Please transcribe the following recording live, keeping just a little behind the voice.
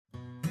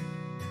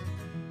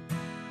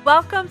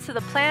Welcome to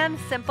the Plan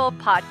Simple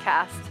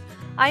podcast.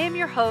 I am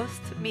your host,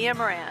 Mia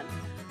Moran.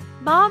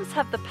 Moms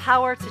have the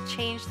power to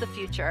change the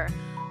future,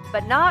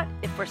 but not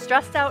if we're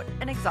stressed out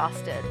and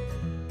exhausted.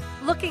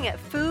 Looking at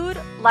food,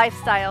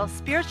 lifestyle,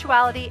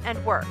 spirituality,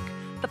 and work,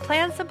 the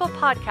Plan Simple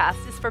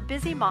podcast is for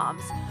busy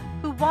moms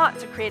who want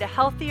to create a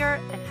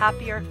healthier and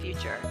happier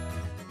future.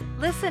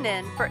 Listen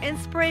in for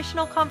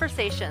inspirational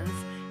conversations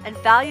and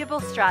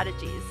valuable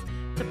strategies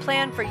to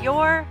plan for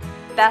your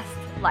best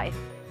life.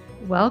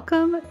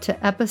 Welcome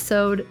to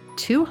episode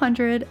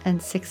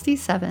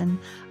 267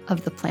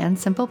 of the Plan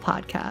Simple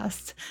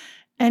podcast.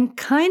 And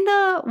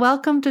kinda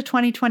welcome to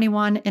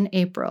 2021 in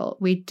April.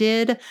 We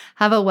did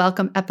have a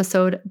welcome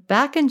episode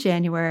back in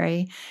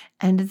January,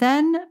 and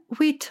then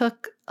we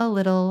took a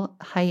little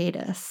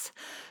hiatus.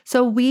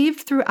 So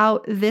weaved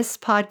throughout this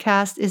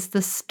podcast is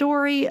the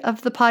story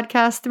of the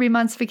podcast 3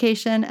 months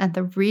vacation and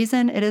the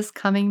reason it is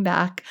coming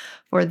back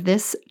for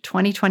this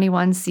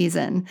 2021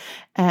 season,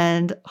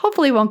 and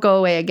hopefully won't go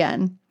away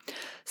again.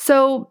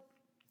 So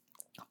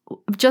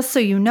just so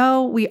you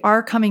know, we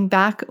are coming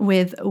back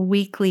with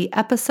weekly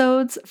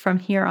episodes from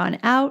here on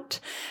out.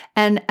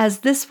 And as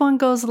this one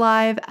goes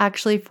live,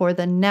 actually for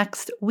the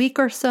next week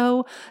or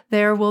so,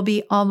 there will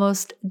be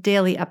almost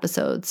daily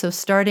episodes. So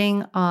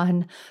starting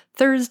on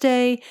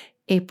Thursday,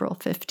 April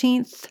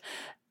 15th,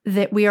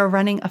 that we are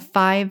running a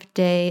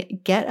 5-day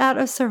Get Out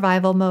of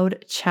Survival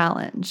Mode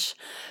challenge,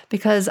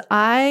 because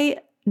I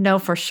know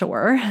for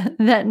sure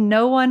that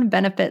no one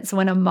benefits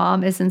when a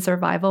mom is in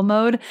survival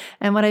mode.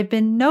 And what I've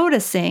been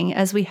noticing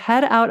as we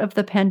head out of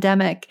the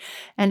pandemic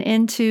and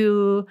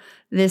into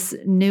this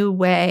new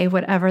way,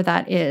 whatever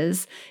that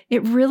is,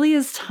 it really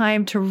is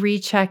time to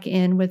recheck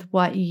in with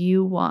what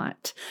you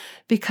want,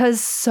 because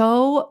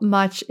so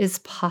much is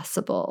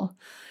possible,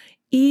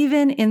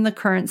 even in the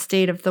current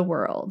state of the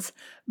world.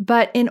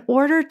 But in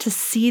order to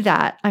see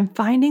that, I'm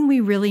finding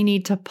we really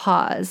need to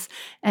pause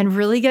and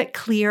really get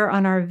clear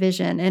on our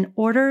vision in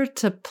order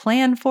to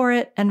plan for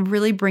it and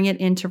really bring it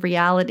into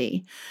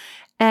reality.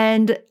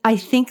 And I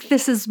think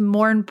this is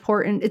more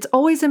important. It's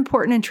always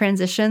important in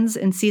transitions,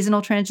 in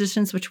seasonal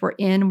transitions, which we're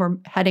in. We're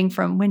heading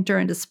from winter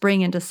into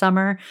spring into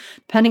summer,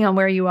 depending on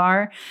where you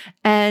are.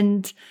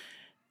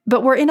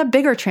 But we're in a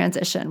bigger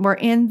transition. We're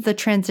in the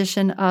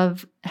transition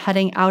of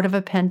heading out of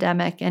a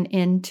pandemic and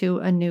into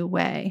a new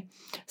way.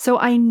 So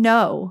I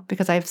know,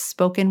 because I've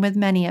spoken with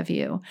many of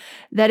you,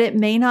 that it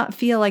may not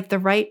feel like the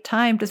right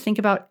time to think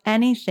about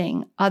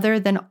anything other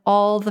than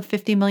all the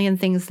 50 million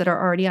things that are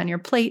already on your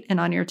plate and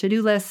on your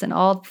to-do list and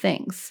all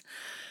things.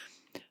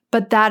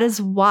 But that is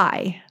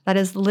why, that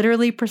is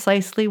literally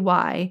precisely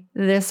why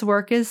this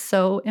work is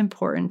so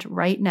important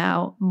right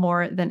now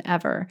more than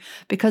ever,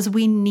 because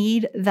we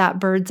need that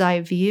bird's eye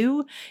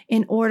view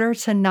in order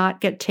to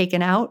not get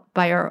taken out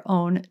by our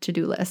own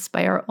to-do lists,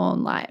 by our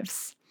own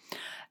lives.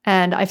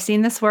 And I've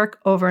seen this work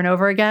over and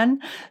over again,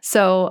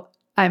 so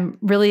I'm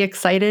really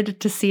excited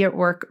to see it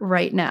work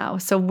right now.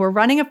 So we're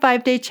running a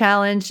 5-day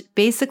challenge.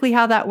 Basically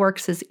how that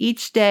works is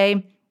each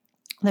day,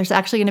 there's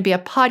actually going to be a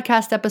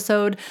podcast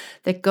episode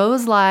that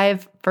goes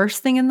live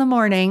first thing in the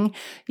morning.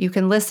 You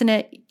can listen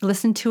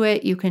to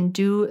it. You can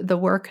do the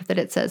work that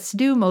it says to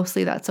do.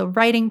 Mostly that's a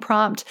writing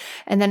prompt.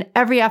 And then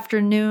every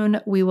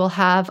afternoon we will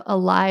have a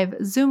live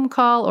Zoom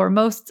call, or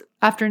most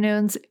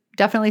afternoons.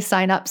 Definitely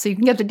sign up so you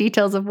can get the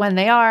details of when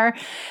they are.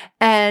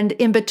 And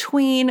in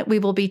between, we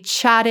will be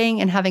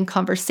chatting and having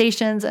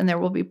conversations, and there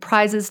will be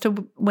prizes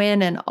to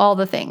win and all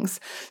the things.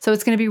 So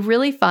it's going to be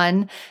really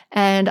fun.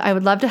 And I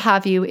would love to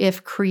have you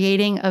if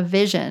creating a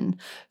vision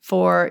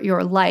for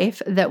your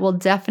life that will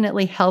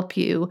definitely help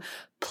you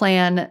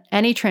plan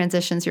any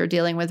transitions you're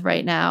dealing with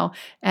right now,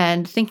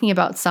 and thinking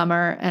about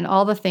summer and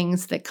all the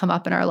things that come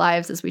up in our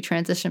lives as we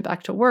transition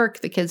back to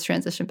work, the kids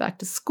transition back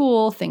to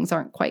school, things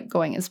aren't quite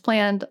going as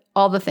planned,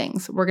 all the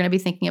things. We're going to be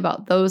thinking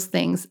about those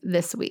things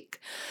this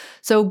week.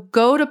 So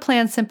go to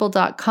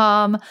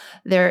plansimple.com.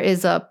 There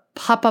is a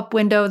pop-up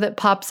window that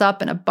pops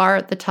up and a bar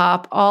at the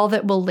top, all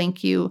that will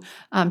link you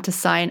to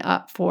sign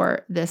up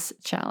for this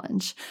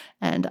challenge.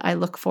 And I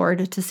look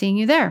forward to seeing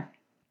you there.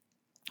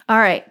 All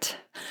right.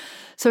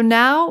 So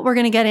now we're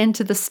going to get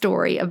into the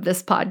story of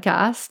this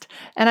podcast,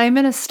 and I'm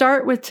going to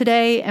start with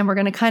today, and we're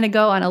going to kind of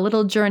go on a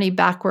little journey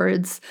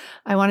backwards.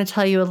 I want to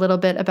tell you a little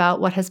bit about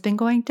what has been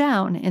going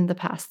down in the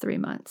past 3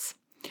 months.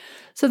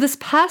 So this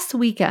past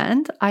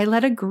weekend, I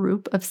led a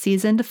group of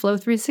seasoned Flow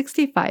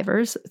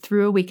 365ers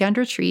through a weekend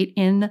retreat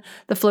in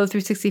the Flow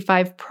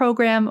 365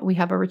 program. We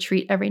have a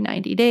retreat every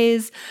 90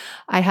 days.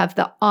 I have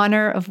the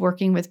honor of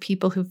working with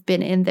people who've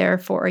been in there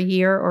for a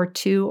year or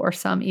 2 or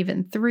some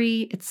even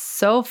 3. It's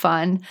so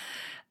fun.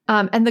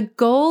 And the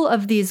goal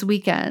of these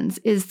weekends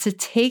is to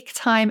take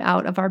time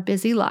out of our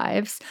busy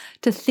lives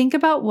to think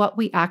about what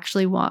we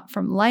actually want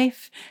from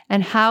life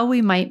and how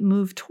we might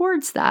move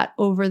towards that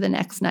over the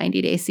next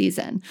 90-day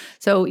season.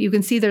 So you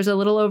can see there's a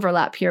little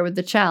overlap here with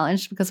the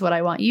challenge, because what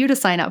I want you to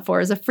sign up for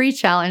is a free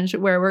challenge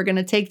where we're going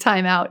to take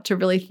time out to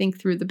really think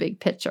through the big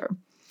picture.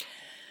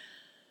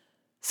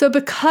 So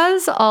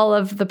because all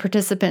of the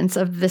participants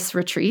of this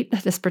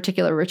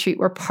particular retreat,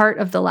 were part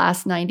of the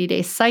last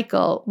 90-day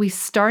cycle, we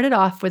started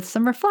off with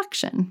some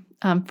reflection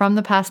from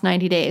the past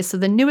 90 days. So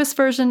the newest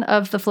version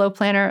of the Flow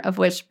Planner, of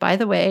which, by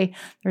the way,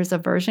 there's a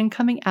version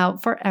coming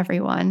out for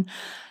everyone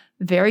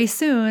very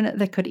soon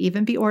that could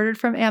even be ordered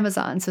from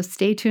Amazon. So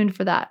stay tuned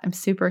for that. I'm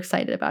super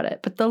excited about it.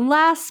 But the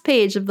last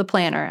page of the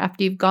planner,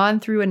 after you've gone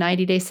through a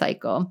 90-day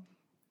cycle,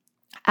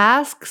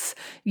 asks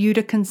you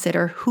to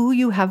consider who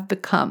you have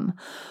become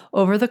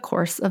over the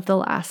course of the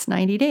last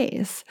 90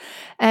 days.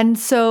 And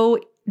so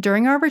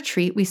during our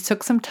retreat, we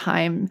took some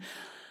time,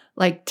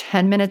 like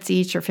 10 minutes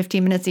each or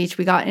 15 minutes each.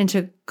 We got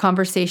into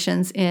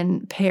conversations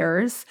in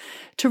pairs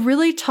to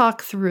really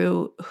talk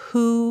through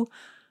who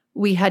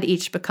we had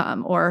each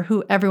become, or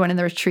who everyone in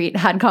the retreat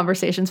had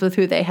conversations with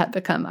who they had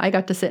become. I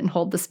got to sit and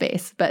hold the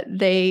space, but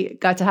they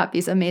got to have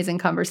these amazing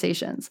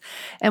conversations.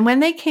 And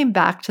when they came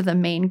back to the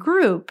main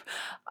group,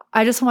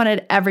 I just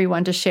wanted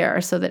everyone to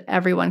share so that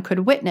everyone could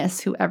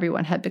witness who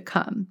everyone had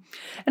become.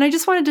 And I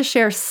just wanted to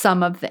share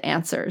some of the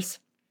answers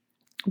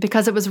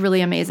because it was really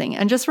amazing.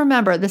 And just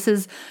remember, this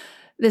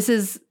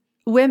is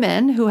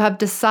women who have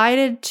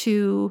decided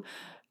to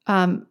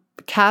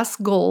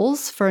cast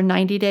goals for a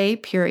 90-day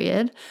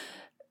period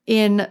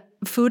in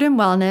food and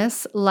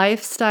wellness,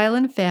 lifestyle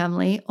and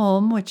family,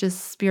 which is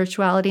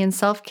spirituality and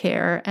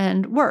self-care,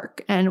 and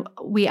work. And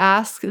we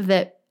ask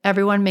that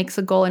everyone makes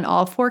a goal in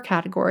all 4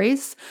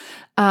 categories,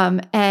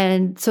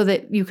 and so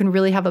that you can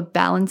really have a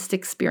balanced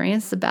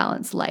experience, a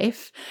balanced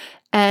life.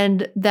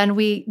 And then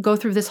we go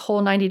through this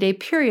whole 90-day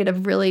period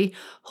of really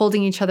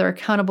holding each other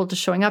accountable to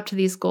showing up to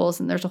these goals,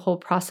 and there's a whole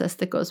process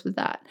that goes with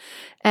that.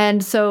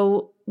 And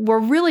so we're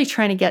really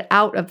trying to get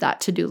out of that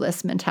to-do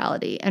list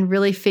mentality and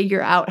really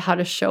figure out how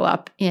to show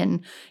up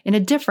in a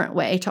different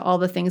way to all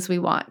the things we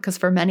want, because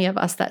for many of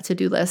us, that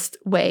to-do list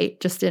way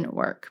just didn't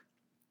work.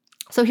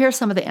 So here's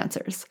some of the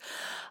answers.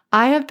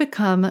 I have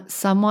become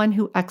someone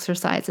who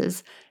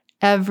exercises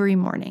every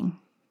morning.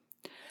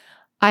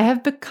 I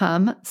have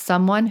become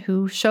someone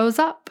who shows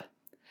up.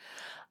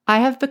 I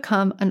have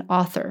become an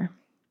author.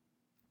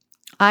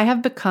 I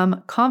have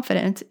become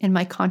confident in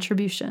my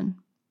contribution.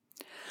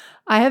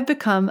 I have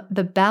become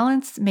the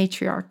balanced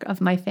matriarch of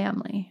my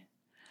family.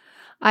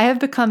 I have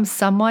become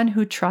someone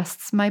who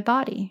trusts my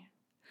body.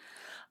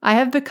 I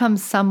have become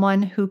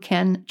someone who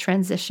can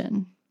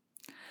transition.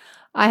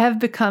 I have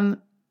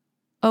become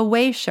a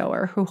way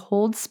shower who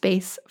holds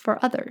space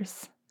for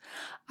others.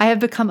 I have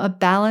become a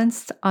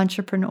balanced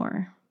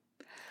entrepreneur.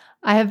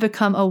 I have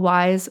become a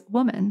wise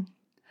woman.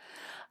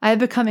 I have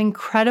become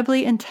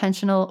incredibly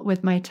intentional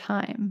with my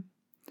time.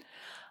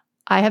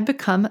 I have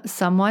become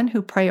someone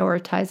who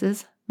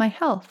prioritizes my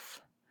health.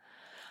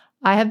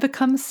 I have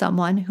become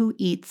someone who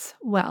eats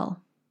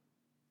well.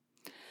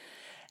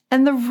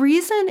 And the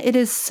reason it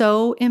is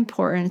so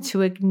important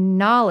to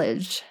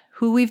acknowledge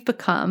who we've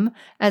become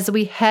as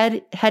we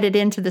headed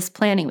into this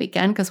planning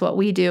weekend, because what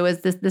we do is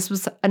this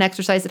was an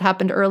exercise that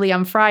happened early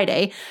on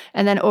Friday,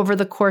 and then over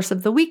the course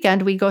of the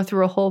weekend, we go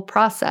through a whole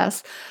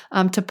process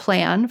to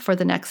plan for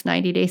the next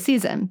 90-day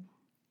season.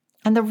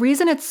 And the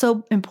reason it's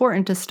so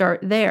important to start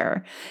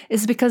there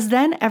is because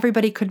then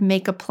everybody could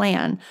make a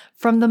plan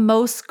from the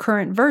most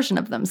current version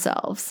of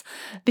themselves.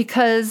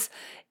 Because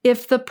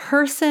if the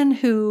person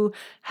who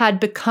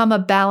had become a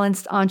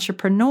balanced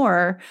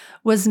entrepreneur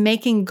was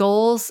making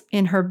goals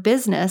in her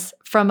business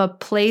from a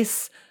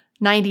place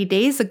 90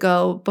 days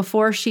ago,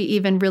 before she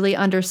even really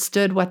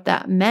understood what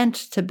that meant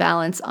to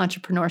balance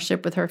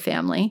entrepreneurship with her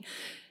family,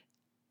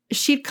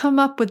 she'd come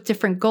up with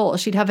different goals.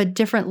 She'd have a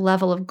different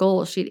level of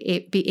goals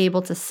she'd be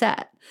able to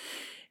set.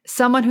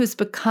 Someone who's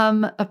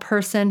become a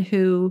person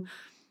who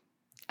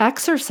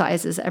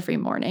exercises every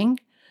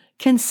morning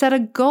can set a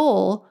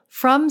goal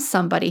from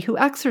somebody who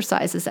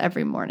exercises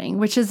every morning,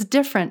 which is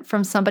different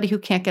from somebody who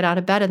can't get out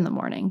of bed in the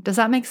morning. Does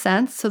that make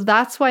sense? So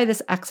that's why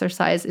this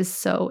exercise is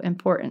so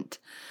important.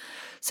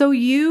 So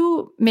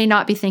you may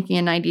not be thinking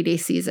in 90-day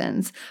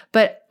seasons,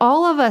 but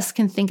all of us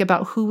can think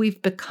about who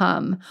we've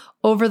become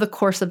over the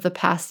course of the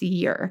past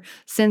year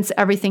since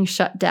everything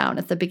shut down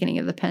at the beginning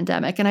of the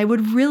pandemic. And I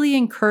would really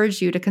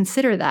encourage you to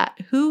consider that.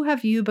 Who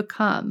have you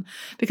become?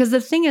 Because the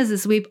thing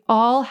is we've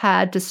all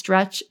had to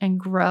stretch and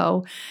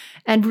grow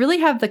and really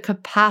have the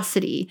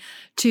capacity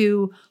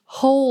to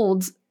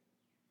hold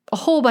a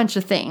whole bunch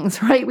of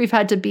things, right? We've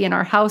had to be in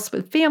our house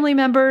with family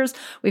members.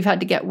 We've had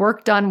to get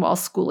work done while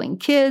schooling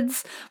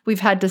kids. We've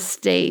had to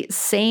stay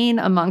sane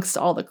amongst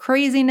all the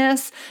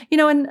craziness,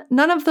 and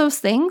none of those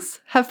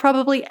things have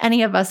probably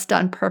any of us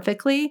done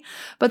perfectly.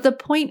 But the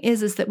point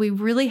is that we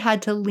really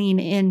had to lean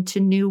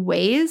into new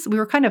ways. We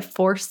were kind of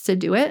forced to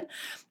do it.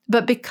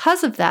 But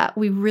because of that,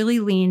 we really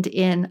leaned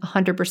in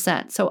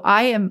 100%. So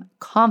I am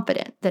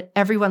confident that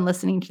everyone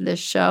listening to this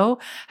show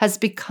has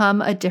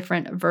become a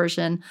different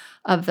version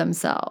of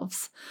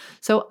themselves.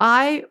 So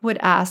I would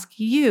ask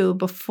you,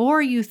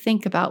 before you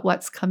think about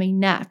what's coming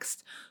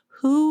next,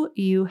 who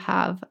you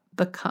have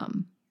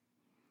become,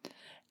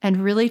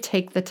 and really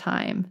take the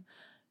time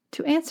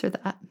to answer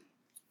that.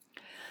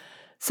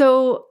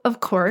 So, of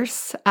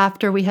course,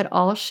 after we had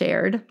all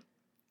shared,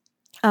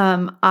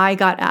 I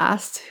got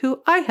asked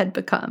who I had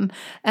become.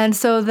 And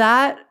so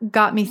that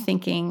got me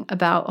thinking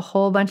about a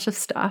whole bunch of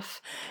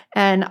stuff.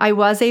 And I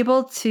was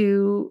able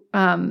to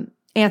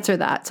answer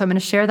that. So I'm going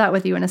to share that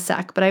with you in a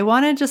sec. But I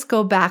want to just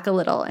go back a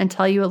little and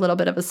tell you a little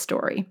bit of a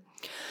story.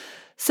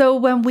 So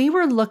when we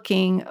were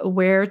looking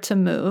where to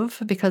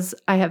move, because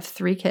I have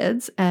 3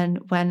 kids,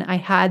 and when I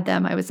had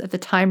them, I was at the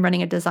time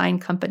running a design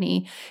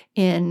company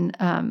in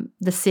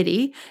the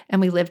city,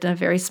 and we lived in a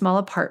very small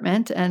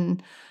apartment.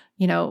 And,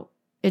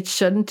 it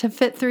shouldn't have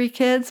fit 3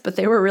 kids, but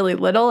they were really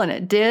little, and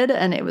it did,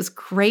 and it was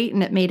great,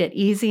 and it made it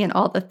easy and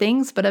all the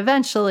things. But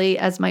eventually,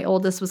 as my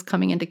oldest was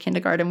coming into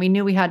kindergarten, we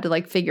knew we had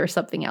to figure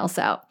something else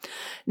out.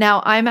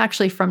 Now, I'm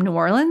actually from New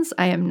Orleans.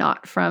 I am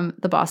not from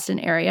the Boston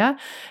area.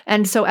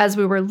 And so as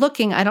we were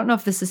looking, I don't know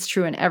if this is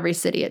true in every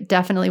city. It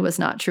definitely was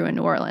not true in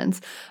New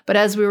Orleans. But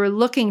as we were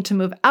looking to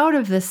move out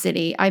of the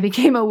city, I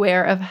became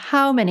aware of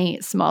how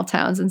many small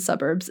towns and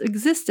suburbs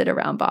existed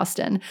around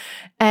Boston.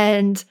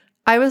 And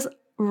I was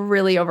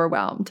really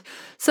overwhelmed.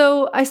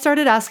 So I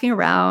started asking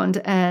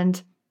around, and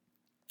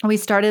we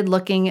started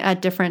looking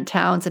at different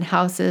towns and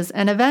houses.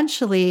 And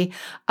eventually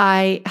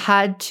I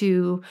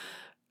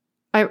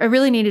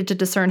really needed to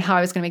discern how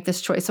I was going to make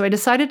this choice. So I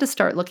decided to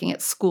start looking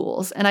at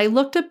schools. And I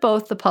looked at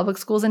both the public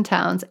schools in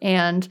towns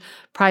and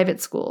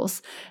private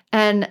schools.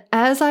 And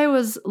as I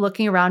was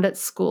looking around at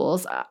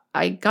schools,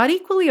 I got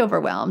equally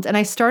overwhelmed. And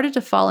I started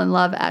to fall in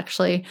love,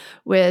 actually,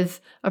 with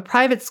a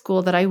private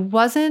school that I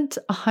wasn't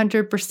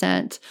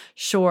 100%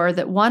 sure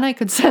that, 1, I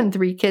could send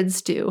 3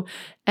 kids to,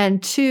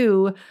 and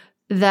 2,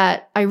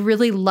 that I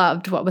really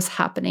loved what was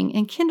happening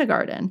in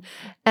kindergarten.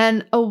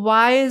 And a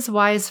wise,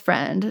 wise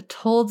friend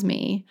told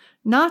me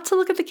not to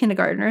look at the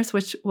kindergartners,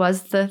 which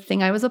was the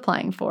thing I was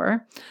applying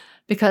for,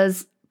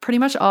 because pretty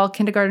much all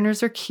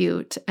kindergartners are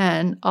cute,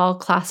 and all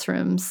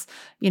classrooms,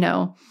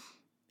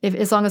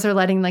 as long as they're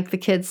letting the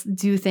kids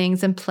do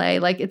things and play,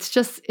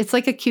 it's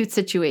like a cute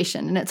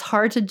situation, and it's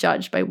hard to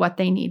judge by what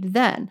they need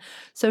then.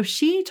 So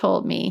she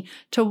told me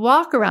to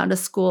walk around a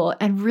school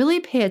and really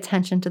pay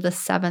attention to the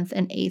 7th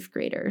and 8th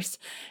graders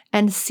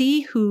and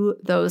see who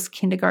those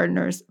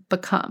kindergartners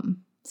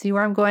become. See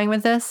where I'm going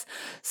with this?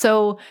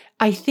 So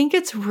I think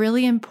it's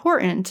really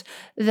important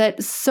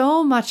that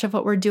so much of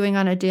what we're doing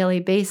on a daily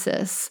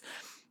basis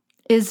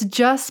is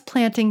just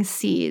planting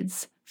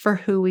seeds for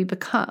who we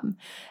become.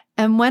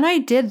 And when I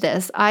did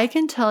this, I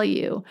can tell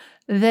you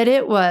that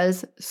it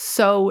was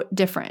so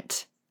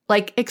different,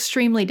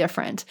 extremely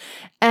different.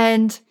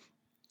 And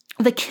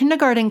the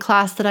kindergarten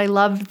class that I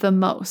loved the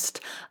most,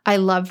 I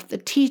loved the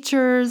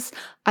teachers.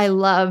 I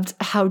loved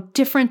how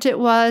different it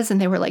was. And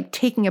they were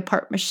taking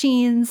apart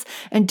machines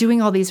and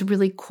doing all these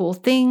really cool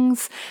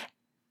things.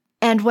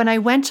 And when I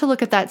went to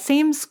look at that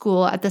same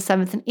school at the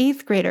 7th and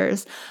 8th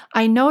graders,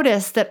 I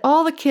noticed that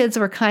all the kids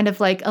were kind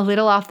of a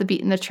little off the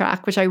beaten the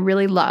track, which I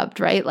really loved,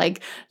 right?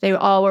 They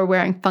all were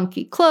wearing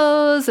funky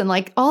clothes, and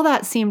all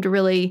that seemed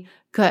really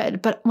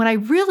good. But when I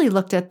really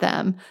looked at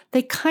them,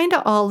 they kind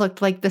of all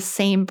looked like the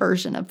same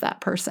version of that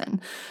person.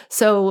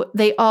 So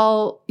they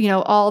all,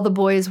 all the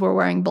boys were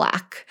wearing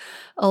black.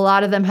 A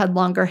lot of them had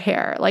longer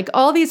hair.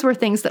 All these were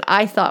things that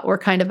I thought were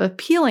kind of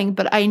appealing,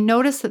 but I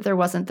noticed that there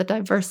wasn't the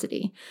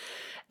diversity.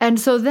 And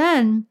so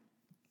then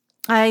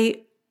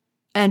I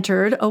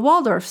entered a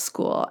Waldorf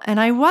school, and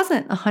I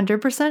wasn't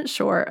 100%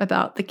 sure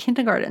about the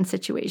kindergarten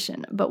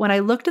situation. But when I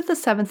looked at the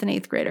 7th and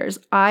 8th graders,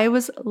 I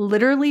was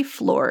literally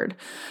floored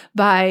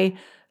by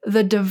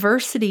the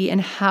diversity in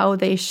how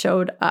they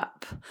showed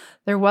up.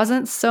 There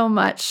wasn't so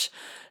much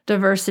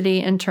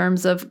diversity in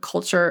terms of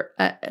culture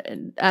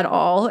at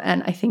all,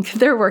 and I think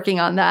they're working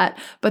on that.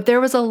 But there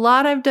was a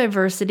lot of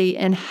diversity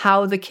in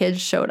how the kids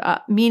showed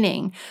up,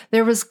 meaning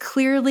there was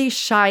clearly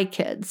shy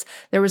kids.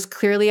 There was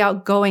clearly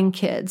outgoing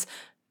kids.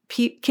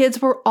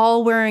 Kids were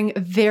all wearing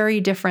very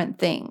different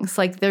things.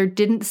 There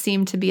didn't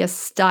seem to be a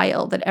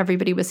style that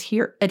everybody was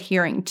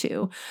adhering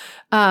to.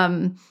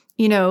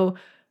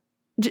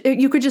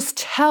 You could just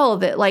tell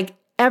that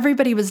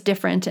everybody was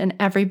different, and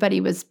everybody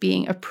was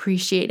being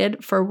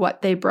appreciated for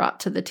what they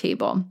brought to the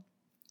table.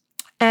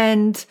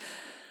 And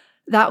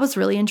that was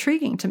really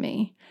intriguing to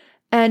me.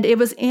 And it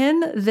was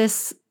in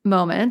this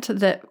moment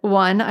that,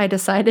 1, I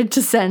decided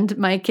to send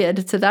my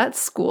kid to that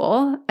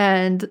school,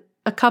 and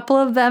a couple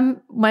of them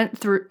went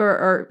through,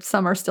 or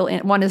some are still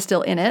in, one is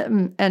still in it,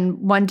 and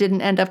one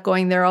didn't end up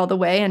going there all the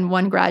way, and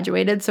one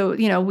graduated. So,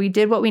 we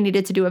did what we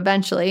needed to do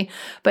eventually.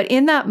 But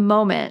in that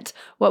moment,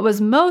 what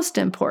was most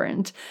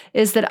important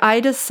is that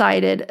I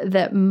decided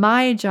that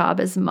my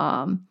job as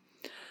mom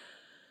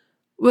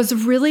was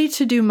really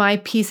to do my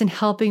piece in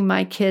helping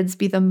my kids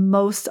be the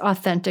most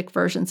authentic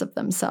versions of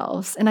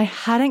themselves. And I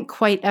hadn't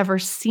quite ever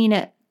seen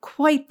it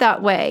quite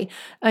that way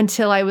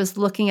until I was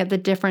looking at the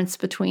difference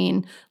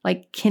between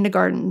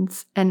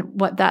kindergartens and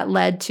what that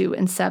led to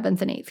in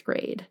 7th and 8th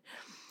grade.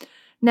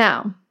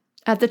 Now,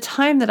 at the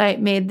time that I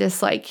made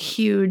this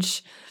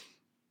huge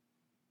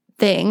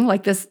thing,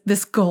 like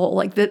this goal,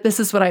 like this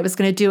is what I was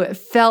going to do. It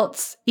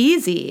felt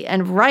easy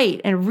and right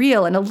and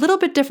real and a little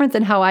bit different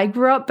than how I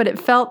grew up, but it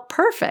felt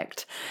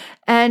perfect.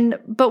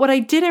 But what I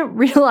didn't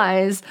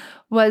realize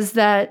was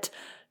that,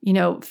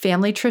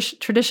 family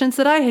traditions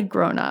that I had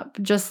grown up,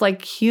 just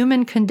like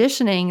human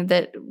conditioning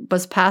that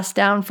was passed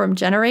down from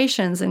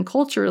generations and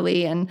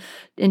culturally and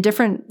in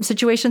different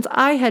situations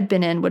I had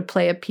been in would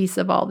play a piece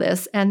of all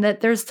this. And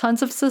that there's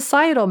tons of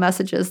societal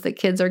messages that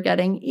kids are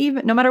getting,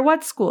 even no matter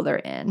what school they're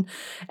in.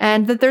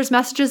 And that there's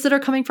messages that are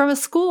coming from a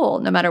school,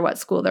 no matter what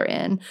school they're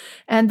in.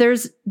 And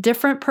there's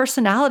different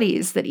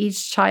personalities that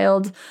each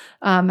child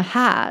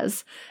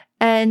has.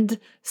 And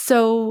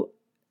so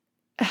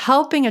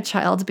helping a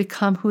child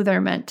become who they're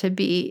meant to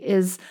be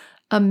is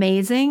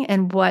amazing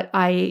and what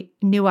I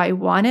knew I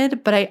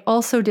wanted, but I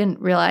also didn't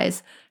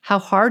realize how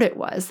hard it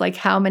was, like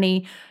how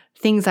many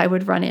things I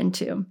would run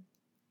into.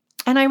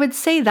 And I would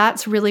say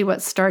that's really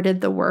what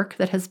started the work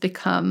that has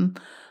become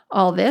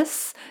all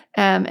this.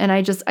 And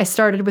I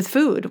started with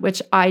food,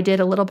 which I did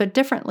a little bit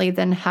differently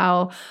than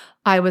how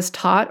I was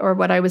taught or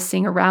what I was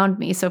seeing around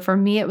me. So for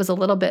me, it was a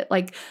little bit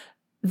like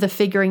the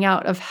figuring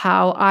out of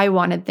how I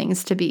wanted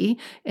things to be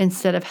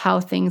instead of how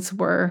things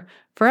were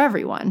for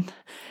everyone.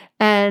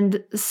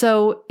 And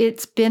so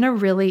it's been a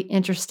really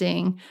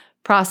interesting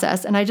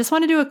process. And I just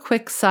want to do a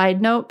quick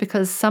side note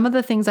because some of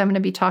the things I'm going to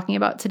be talking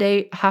about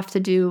today have to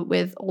do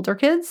with older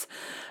kids.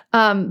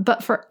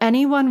 But for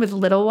anyone with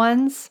little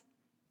ones,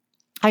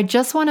 I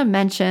just want to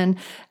mention,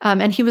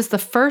 and he was the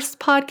first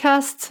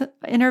podcast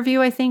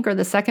interview, I think, or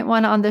the second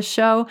one on this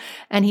show.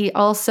 And he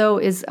also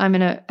I'm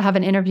going to have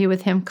an interview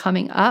with him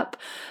coming up.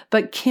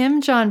 But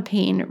Kim John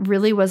Payne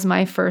really was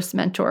my first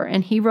mentor,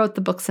 and he wrote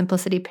the book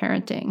Simplicity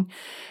Parenting.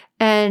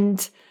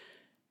 And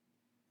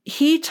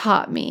he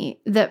taught me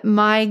that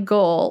my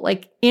goal,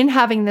 like in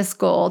having this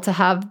goal to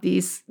have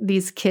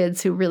these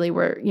kids who really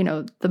were,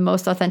 the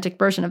most authentic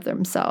version of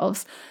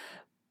themselves,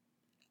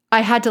 I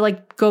had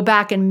to go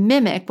back and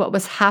mimic what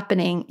was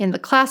happening in the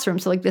classroom.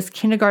 So this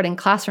kindergarten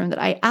classroom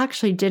that I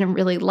actually didn't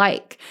really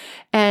like.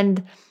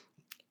 And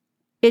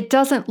it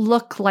doesn't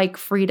look like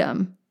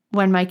freedom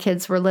when my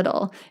kids were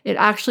little. It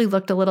actually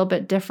looked a little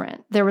bit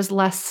different. There was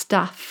less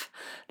stuff.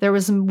 There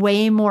was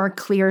way more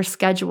clear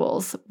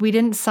schedules. We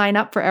didn't sign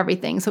up for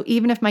everything. So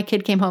even if my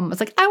kid came home and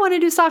was like, I want to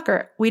do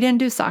soccer, we didn't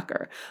do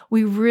soccer.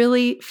 We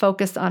really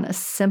focused on a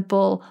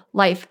simple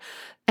life.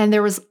 And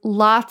there was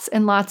lots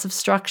and lots of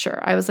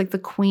structure. I was like the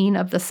queen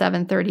of the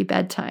 7:30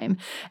 bedtime.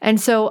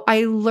 And so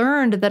I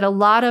learned that a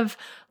lot of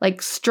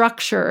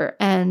structure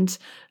and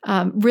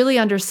really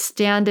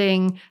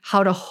understanding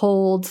how to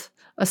hold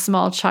a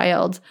small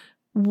child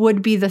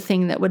would be the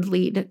thing that would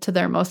lead to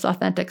their most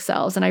authentic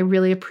selves. And I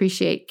really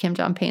appreciate Kim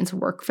John Payne's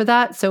work for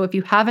that. So if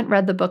you haven't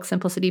read the book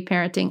Simplicity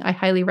Parenting, I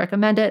highly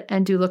recommend it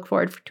and do look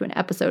forward to an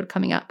episode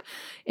coming up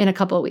in a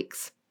couple of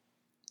weeks.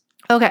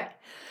 Okay.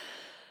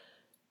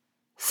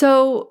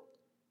 So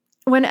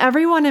when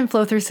everyone in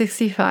Flow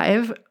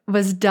 365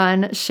 was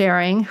done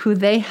sharing who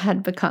they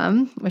had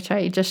become, which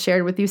I just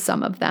shared with you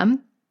some of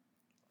them,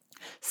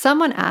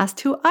 someone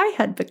asked who I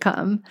had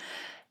become.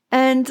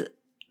 And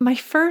my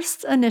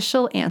first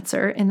initial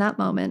answer in that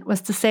moment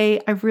was to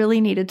say I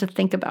really needed to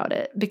think about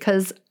it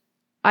because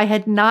I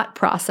had not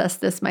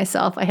processed this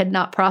myself. I had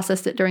not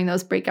processed it during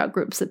those breakout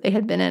groups that they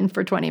had been in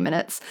for 20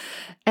 minutes.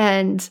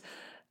 And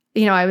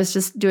I was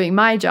just doing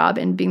my job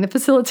and being the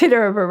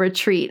facilitator of a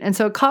retreat. And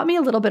so it caught me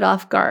a little bit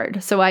off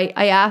guard. So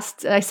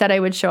I said I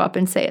would show up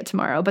and say it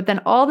tomorrow. But then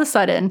all of a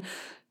sudden,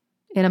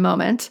 in a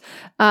moment,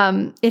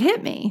 it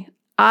hit me.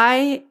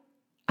 I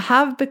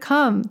have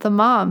become the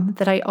mom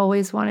that I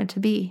always wanted to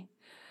be.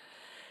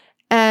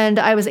 And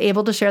I was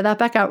able to share that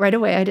back out right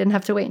away. I didn't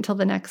have to wait until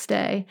the next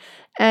day.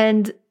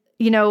 And,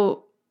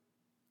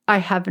 I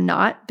have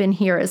not been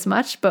here as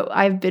much, but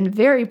I've been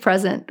very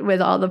present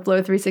with all the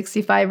Flow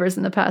 365ers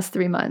in the past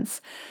 3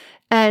 months.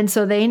 And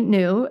so they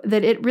knew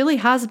that it really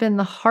has been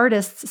the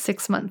hardest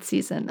 6-month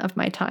season of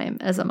my time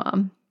as a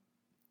mom.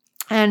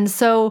 And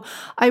so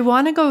I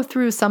want to go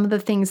through some of the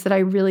things that I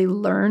really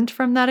learned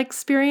from that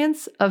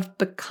experience of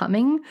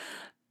becoming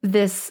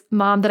this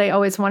mom that I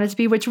always wanted to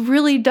be, which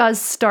really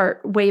does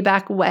start way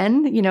back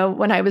when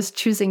I was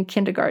choosing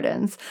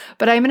kindergartens.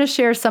 But I'm going to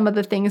share some of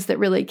the things that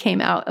really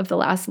came out of the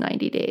last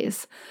 90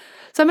 days.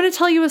 So I'm going to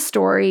tell you a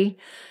story.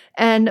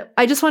 And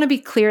I just want to be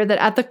clear that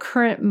at the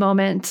current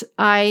moment,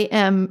 I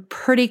am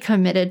pretty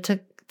committed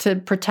to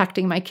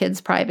protecting my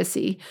kids'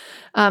 privacy,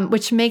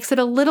 which makes it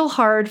a little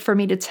hard for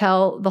me to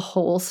tell the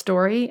whole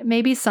story.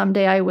 Maybe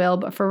someday I will,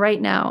 but for right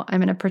now,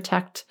 I'm going to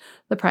protect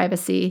the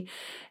privacy.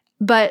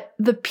 But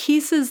the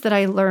pieces that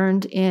I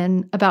learned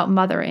about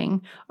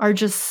mothering are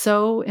just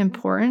so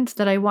important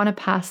that I want to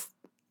pass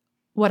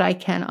what I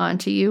can on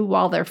to you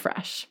while they're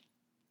fresh.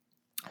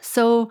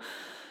 So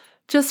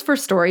just for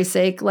story's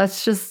sake,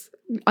 let's just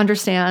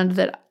understand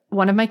that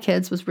one of my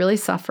kids was really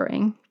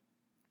suffering.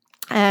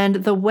 And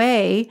the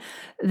way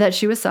that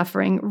she was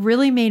suffering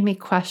really made me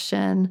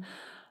question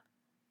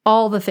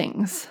all the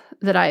things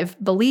that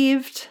I've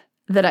believed,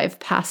 that I've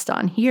passed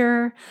on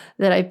here,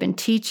 that I've been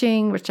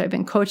teaching, which I've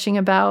been coaching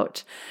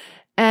about.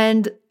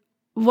 And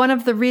one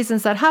of the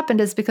reasons that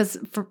happened is because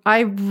I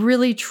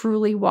really,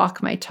 truly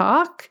walk my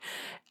talk.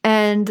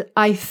 And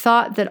I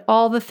thought that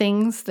all the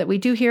things that we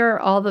do here,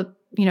 all the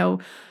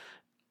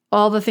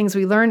things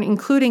we learn,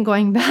 including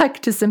going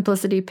back to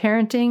simplicity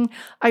parenting,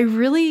 I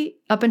really,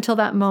 up until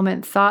that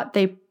moment, thought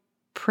they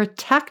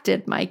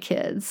protected my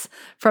kids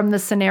from the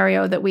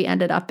scenario that we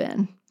ended up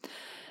in.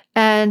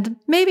 And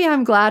maybe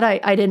I'm glad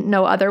I didn't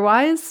know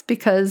otherwise,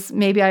 because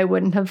maybe I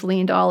wouldn't have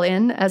leaned all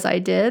in as I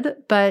did,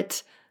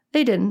 but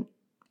they didn't.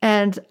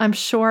 And I'm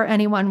sure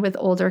anyone with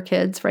older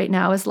kids right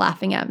now is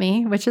laughing at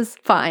me, which is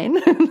fine.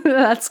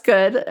 That's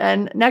good.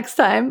 And next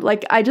time,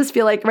 I just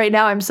feel like right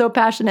now I'm so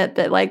passionate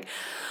that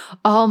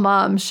all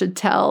moms should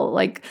tell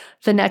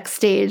the next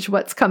stage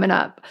what's coming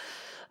up.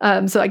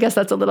 So I guess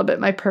that's a little bit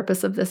my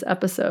purpose of this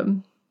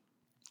episode.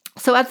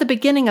 So at the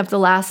beginning of the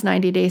last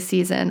 90-day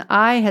season,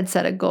 I had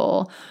set a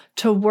goal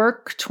to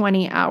work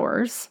 20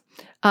 hours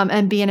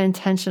and be an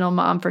intentional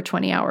mom for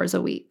 20 hours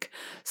a week.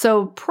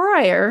 So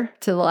prior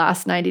to the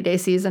last 90-day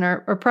season,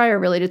 or prior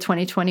really to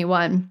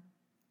 2021,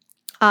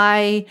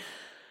 I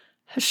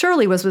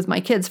surely was with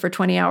my kids for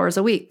 20 hours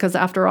a week, because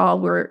after all,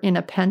 we're in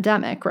a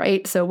pandemic,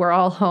 right? So we're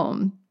all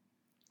home.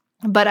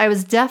 But I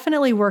was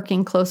definitely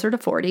working closer to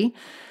 40.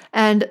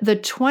 And the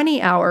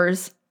 20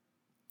 hours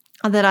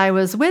that I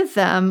was with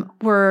them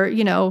were,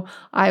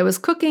 I was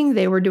cooking,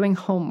 they were doing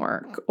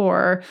homework,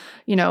 or,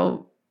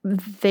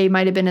 they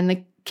might have been in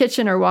the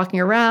kitchen or walking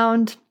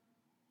around,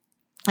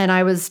 and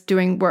I was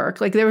doing work.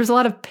 There was a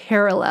lot of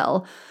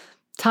parallel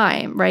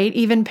time, right?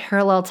 Even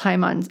parallel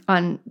time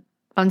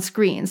on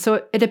screen.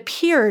 So it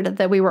appeared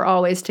that we were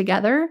always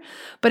together,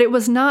 but it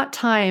was not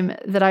time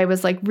that I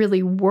was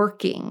really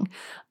working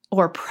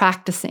or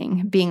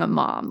practicing being a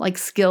mom,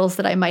 skills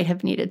that I might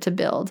have needed to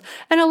build.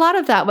 And a lot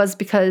of that was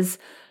because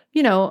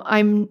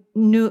I'm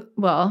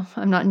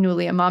not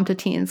newly a mom to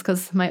teens,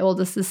 because my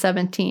oldest is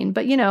 17,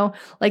 but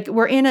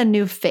we're in a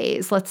new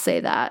phase, let's say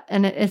that.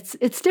 And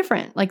it's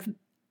different.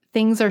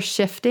 Things are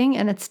shifting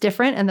and it's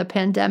different. And the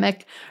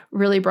pandemic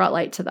really brought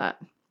light to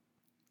that.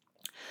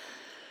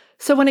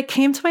 So when it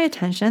came to my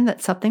attention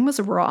that something was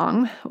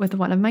wrong with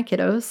one of my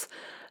kiddos,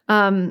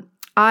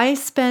 I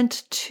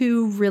spent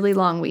 2 really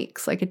long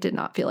weeks. It did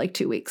not feel like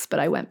 2 weeks,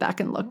 but I went back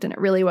and looked, and it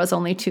really was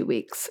only 2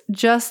 weeks,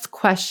 just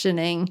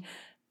questioning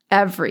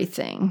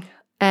everything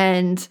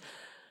and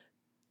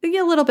a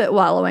little bit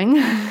wallowing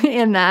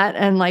in that,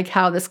 and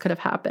how this could have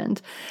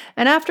happened.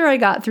 And after I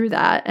got through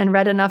that and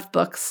read enough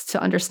books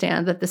to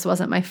understand that this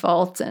wasn't my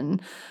fault,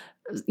 and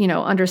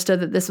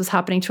understood that this was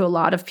happening to a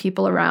lot of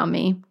people around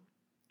me,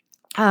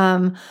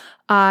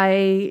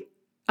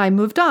 I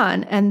moved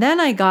on. And then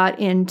I got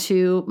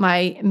into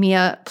my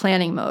Mia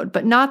planning mode,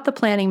 but not the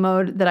planning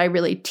mode that I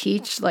really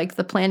teach,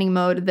 the planning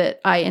mode that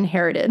I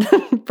inherited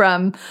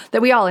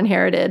that we all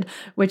inherited,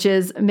 which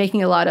is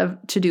making a lot of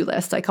to-do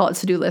lists. I call it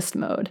to-do list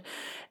mode.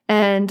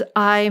 And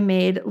I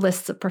made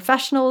lists of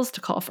professionals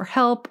to call for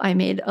help. I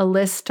made a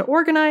list to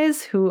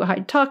organize who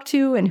I'd talk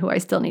to and who I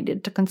still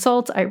needed to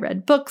consult. I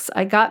read books.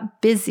 I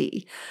got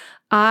busy.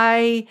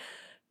 I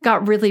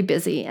got really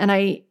busy, and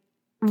I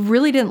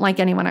really didn't like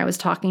anyone I was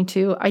talking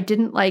to. I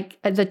didn't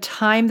like the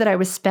time that I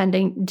was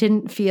spending,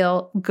 didn't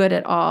feel good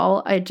at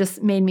all. It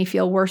just made me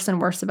feel worse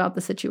and worse about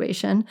the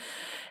situation.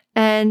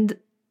 And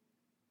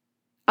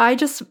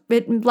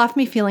it left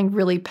me feeling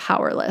really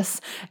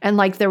powerless. And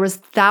there was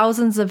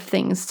thousands of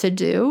things to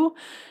do,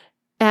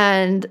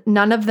 and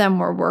none of them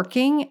were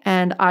working,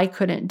 and I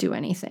couldn't do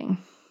anything.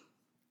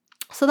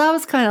 So that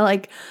was kind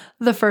of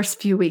the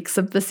first few weeks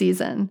of the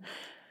season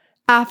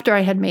after I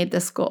had made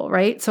this goal,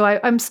 right? So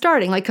I'm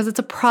starting, because it's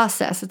a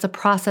process. It's a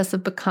process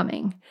of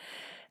becoming.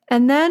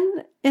 And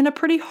then in a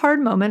pretty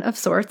hard moment of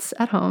sorts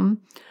at home,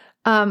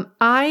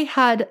 I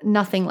had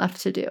nothing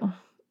left to do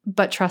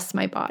but trust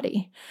my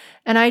body.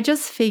 And I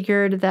just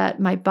figured that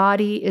my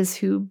body is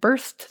who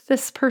birthed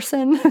this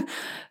person,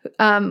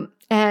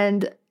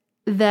 and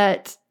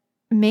that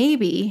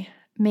maybe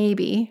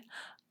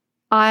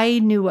I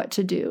knew what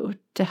to do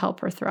to help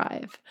her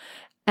thrive.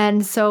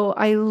 And so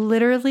I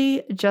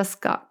literally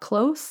just got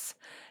close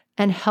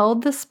and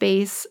held the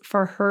space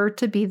for her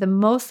to be the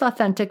most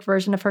authentic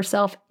version of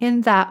herself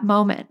in that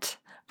moment,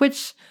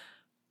 which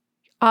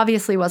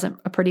obviously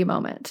wasn't a pretty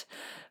moment.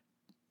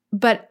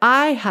 But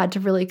I had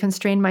to really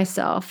constrain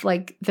myself.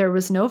 There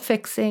was no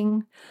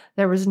fixing,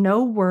 there was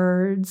no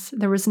words,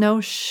 there was no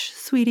shh,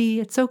 sweetie,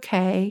 it's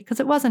okay, because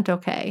it wasn't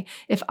okay.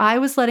 If I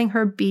was letting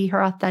her be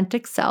her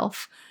authentic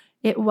self,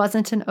 it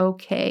wasn't an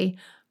okay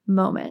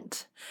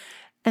moment.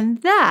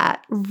 And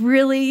that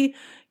really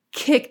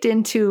kicked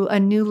into a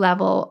new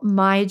level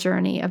my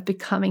journey of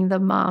becoming the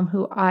mom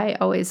who I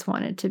always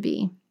wanted to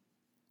be.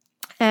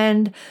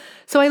 And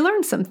so I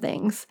learned some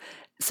things.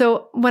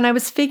 So when I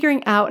was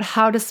figuring out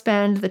how to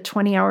spend the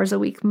 20 hours a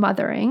week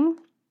mothering,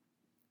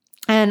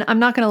 and I'm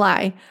not going to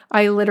lie,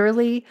 I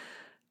literally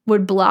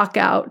would block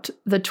out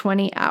the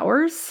 20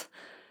 hours.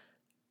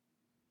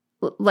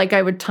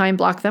 I would time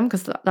block them,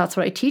 because that's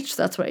what I teach.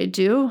 That's what I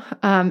do.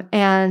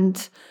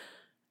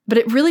 But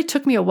it really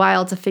took me a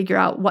while to figure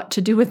out what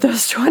to do with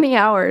those 20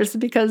 hours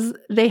because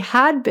they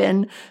had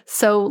been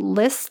so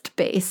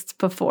list-based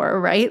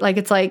before, right? Like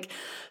it's like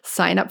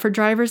sign up for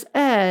driver's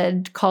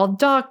ed, call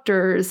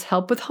doctors,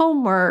 help with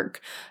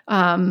homework,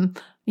 call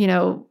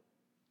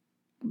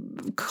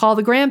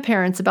the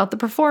grandparents about the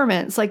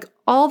performance, like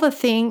all the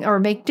thing, or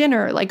make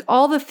dinner, like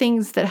all the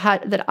things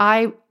that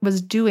I was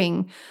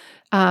doing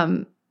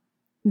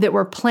that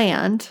were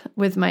planned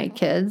with my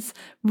kids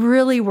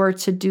really were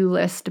to-do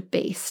list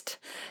based.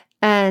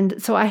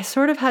 And so I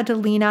sort of had to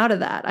lean out of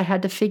that. I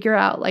had to figure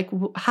out like,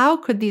 how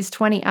could these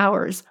 20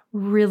 hours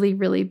really,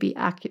 really be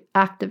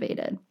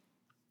activated?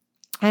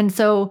 And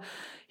so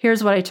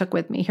here's what I took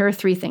with me. Here are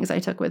 3 things I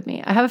took with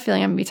me. I have a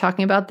feeling I'm going to be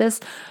talking about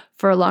this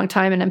for a long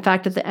time. And in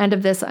fact, at the end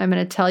of this, I'm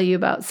going to tell you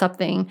about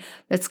something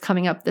that's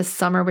coming up this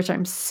summer, which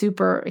I'm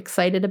super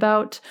excited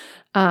about,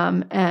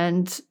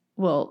 and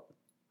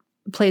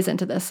plays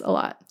into this a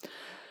lot.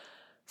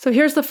 So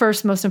here's the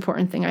first most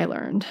important thing I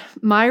learned.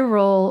 My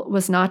role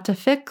was not to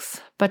fix,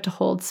 but to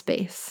hold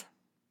space.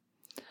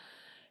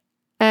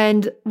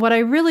 And what I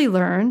really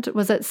learned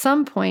was at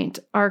some point,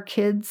 our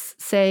kids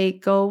say,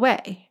 go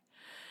away.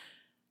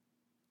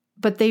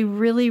 But they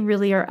really,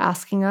 really are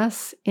asking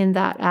us in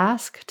that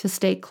ask to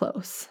stay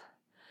close.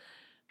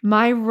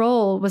 My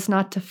role was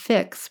not to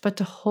fix, but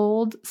to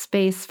hold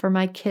space for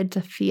my kid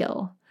to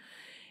feel.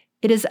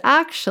 It is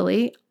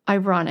actually,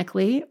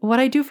 ironically, what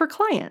I do for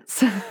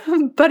clients,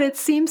 but it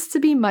seems to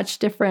be much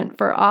different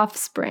for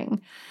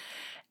offspring.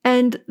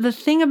 And the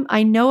thing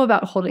I know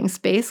about holding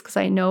space, because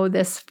I know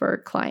this for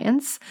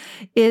clients,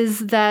 is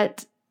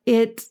that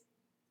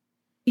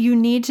you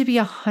need to be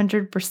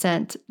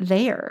 100%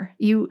 there.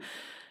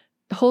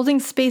 Holding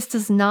space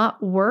does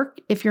not work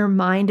if your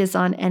mind is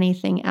on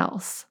anything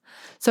else.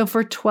 So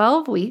for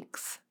 12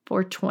 weeks,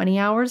 for 20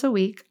 hours a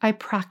week, I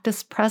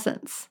practiced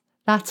presence.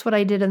 That's what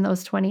I did in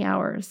those 20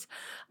 hours.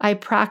 I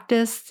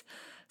practiced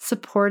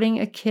supporting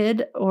a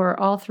kid, or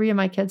all 3 of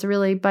my kids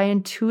really, by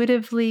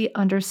intuitively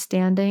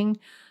understanding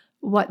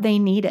what they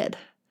needed,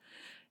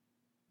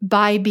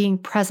 by being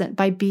present,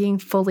 by being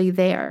fully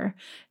there.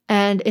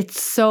 And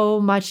it's so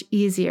much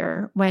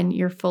easier when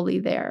you're fully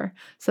there.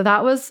 So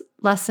that was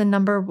lesson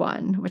number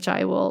 1, which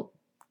I will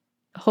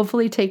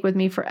hopefully take with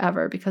me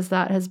forever because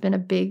that has been a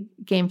big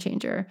game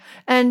changer.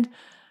 And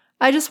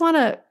I just want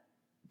to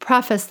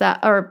preface that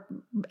or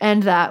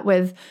end that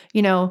with,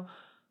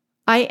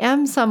 I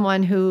am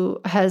someone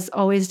who has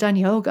always done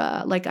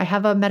yoga. Like I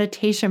have a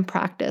meditation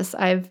practice.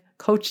 I've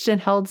coached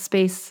and held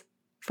space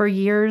for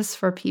years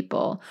for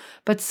people.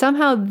 But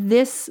somehow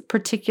this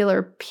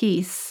particular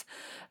piece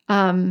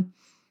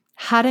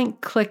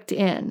hadn't clicked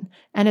in.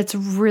 And it's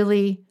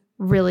really,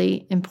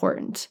 really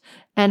important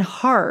and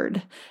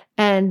hard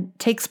and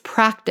takes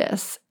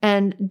practice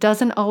and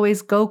doesn't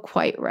always go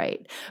quite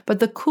right. But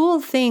the cool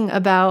thing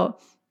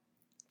about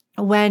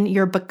when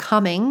you're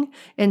becoming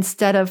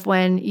instead of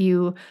when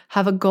you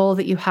have a goal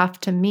that you have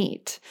to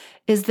meet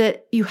is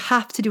that you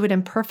have to do it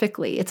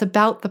imperfectly. It's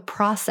about the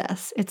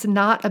process. It's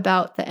not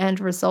about the end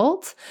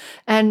result.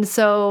 And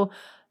so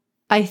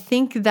I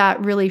think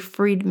that really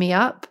freed me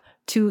up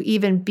to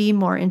even be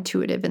more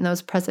intuitive in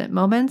those present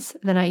moments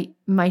than I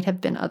might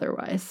have been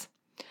otherwise.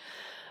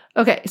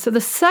 Okay, so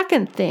the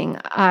second thing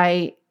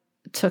I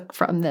took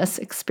from this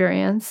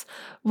experience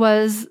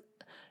was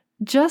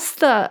just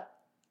the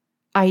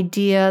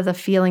idea, the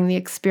feeling, the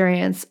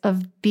experience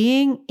of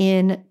being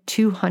in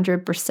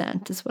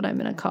 200% is what I'm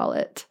going to call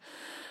it.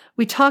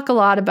 We talk a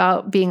lot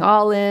about being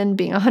all in,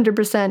 being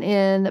 100%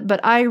 in,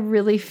 but I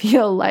really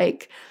feel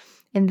like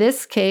in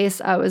this case,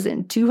 I was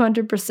in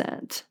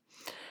 200%.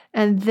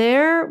 And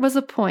there was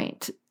a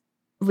point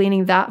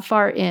leaning that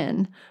far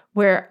in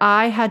where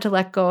I had to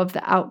let go of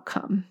the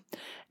outcome.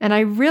 And I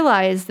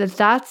realized that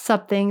that's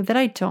something that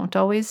I don't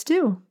always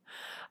do.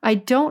 I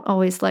don't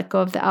always let go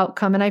of the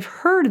outcome. And I've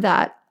heard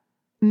that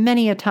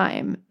many a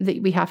time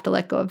that we have to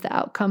let go of the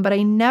outcome, but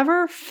I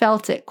never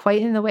felt it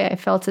quite in the way I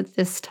felt it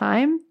this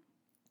time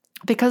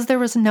because there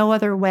was no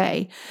other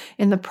way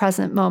in the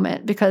present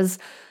moment, because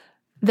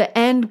the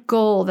end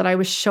goal that I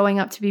was showing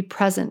up to be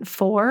present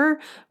for,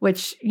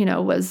 which,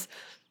 was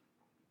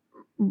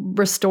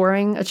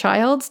restoring a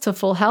child to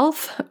full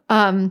health,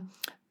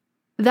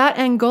 that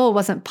end goal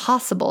wasn't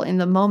possible in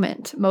the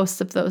moment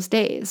most of those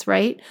days,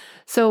 right?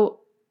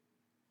 So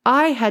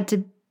I had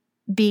to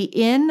be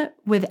in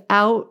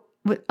without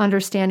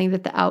understanding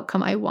that the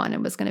outcome I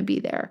wanted was going to be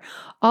there.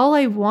 All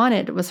I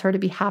wanted was her to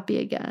be happy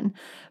again.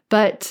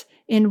 But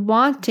in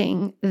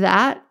wanting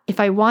that, if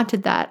I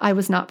wanted that, I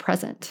was not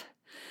present.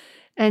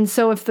 And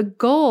so if the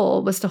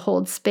goal was to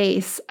hold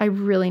space, I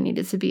really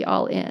needed to be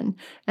all in.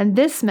 And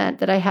this meant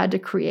that I had to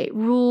create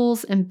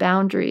rules and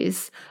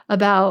boundaries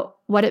about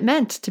what it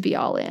meant to be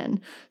all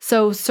in.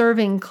 So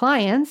serving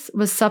clients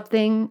was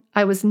something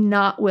I was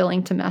not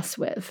willing to mess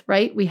with,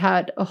 right? We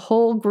had a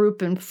whole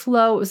group in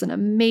flow. It was an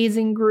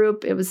amazing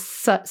group. It was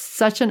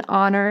such an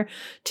honor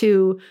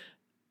to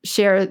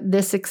share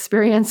this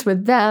experience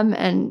with them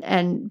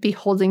and be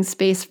holding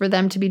space for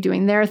them to be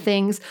doing their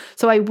things.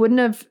 So I wouldn't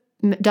have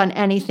done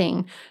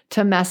anything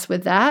to mess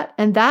with that.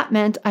 And that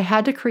meant I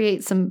had to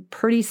create some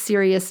pretty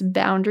serious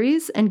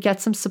boundaries and get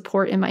some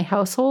support in my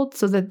household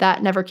so that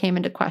that never came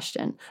into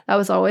question. That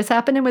was always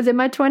happening within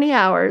my 20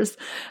 hours.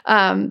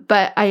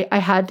 But I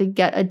had to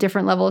get a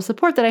different level of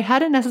support that I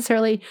hadn't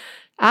necessarily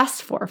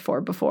asked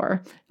for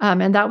before.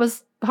 And that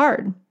was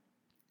hard.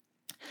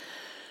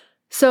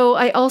 So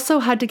I also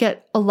had to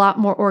get a lot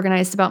more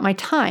organized about my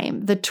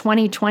time. The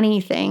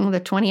 20/20 thing, the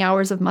 20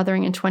 hours of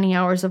mothering and 20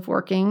 hours of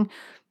working,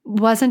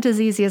 wasn't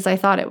as easy as I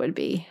thought it would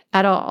be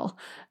at all.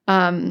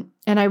 And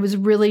I was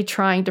really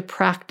trying to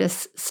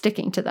practice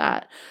sticking to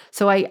that.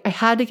 So I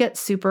had to get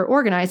super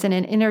organized. And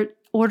in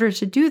order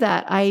to do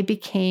that, I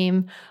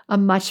became a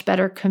much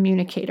better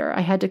communicator.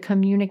 I had to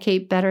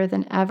communicate better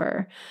than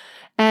ever.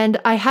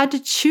 And I had to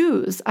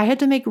choose. I had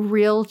to make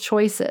real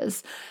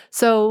choices.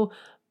 So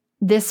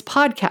this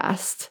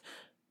podcast,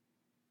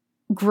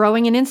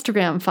 growing an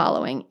Instagram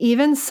following,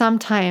 even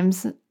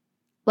sometimes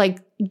like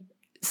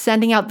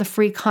sending out the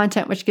free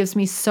content, which gives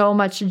me so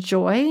much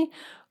joy,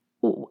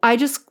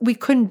 we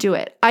couldn't do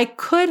it. I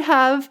could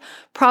have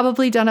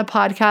probably done a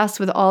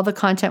podcast with all the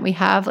content we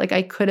have. Like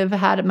I could have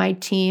had my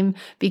team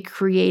be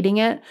creating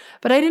it,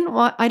 but I didn't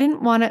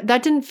want it.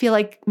 That didn't feel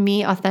like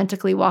me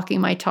authentically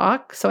walking my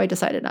talk. So I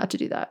decided not to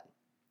do that.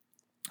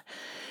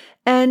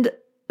 And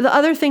the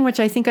other thing,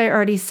 which I think I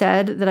already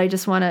said that I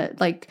just want to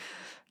like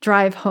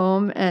drive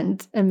home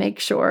and make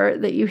sure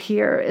that you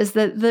hear, is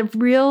that the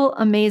real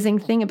amazing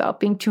thing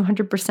about being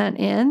 200%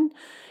 in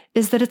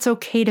is that it's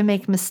okay to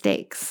make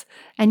mistakes.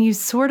 And you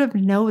sort of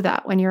know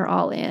that when you're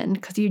all in,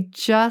 because you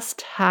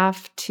just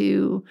have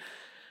to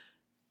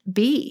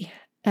be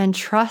and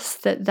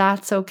trust that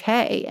that's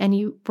okay.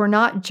 And we're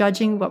not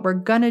judging what we're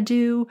going to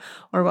do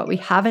or what we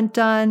haven't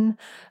done.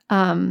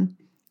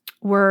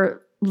 We're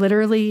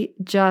literally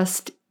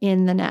just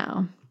in the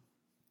now.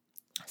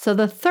 So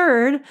the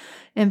third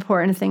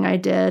important thing I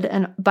did,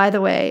 and by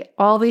the way,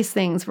 all these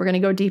things we're going to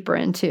go deeper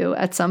into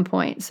at some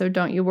point, so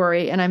don't you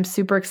worry. And I'm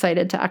super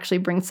excited to actually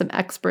bring some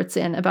experts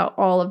in about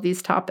all of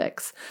these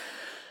topics.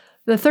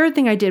 The third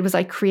thing I did was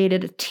I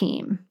created a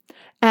team.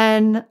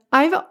 And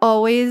I've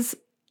always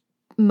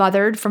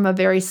mothered from a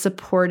very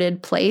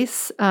supported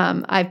place.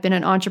 I've been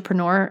an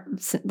entrepreneur,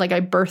 like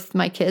I birthed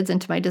my kids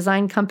into my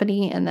design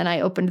company, and then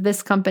I opened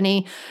this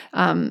company.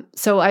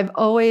 So I've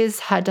always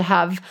had to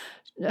have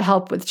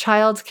help with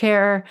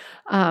childcare.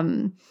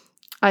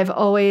 I've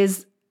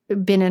always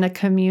been in a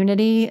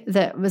community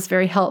that was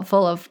very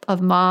helpful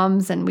of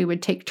moms, and we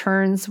would take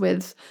turns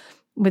with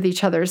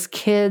each other's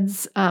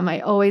kids. I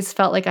always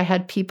felt like I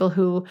had people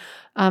who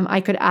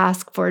I could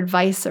ask for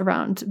advice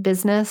around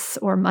business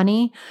or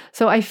money.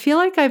 So I feel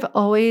like I've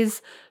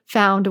always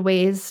found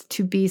ways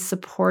to be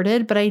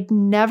supported, but I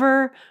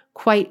never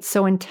quite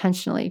so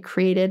intentionally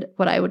created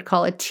what I would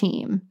call a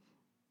team.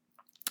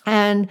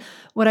 And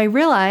what I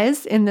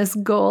realized in this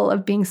goal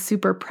of being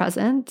super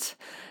present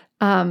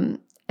and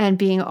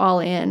being all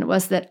in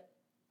was that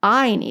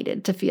I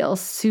needed to feel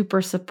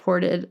super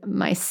supported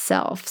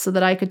myself so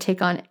that I could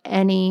take on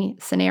any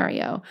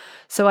scenario.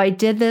 So I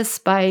did this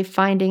by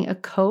finding a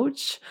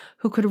coach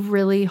who could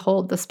really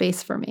hold the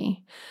space for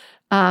me.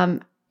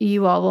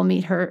 You all will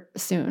meet her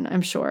soon,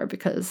 I'm sure,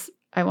 because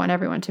I want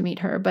everyone to meet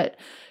her. But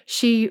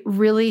she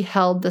really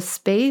held the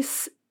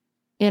space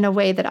in a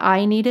way that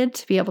I needed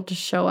to be able to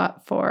show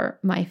up for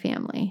my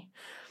family.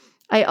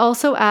 I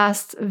also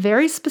asked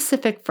very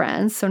specific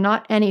friends, so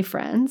not any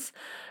friends,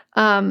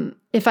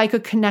 if I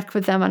could connect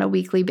with them on a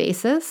weekly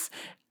basis.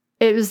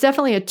 It was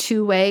definitely a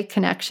two-way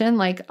connection.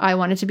 Like I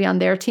wanted to be on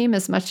their team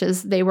as much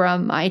as they were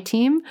on my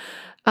team.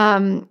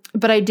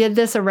 But I did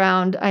this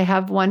around, I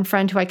have one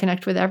friend who I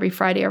connect with every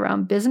Friday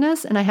around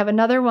business. And I have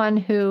another one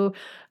who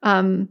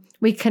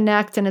we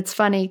connect, and it's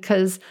funny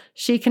because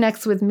she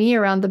connects with me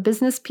around the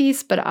business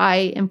piece, but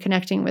I am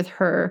connecting with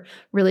her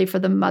really for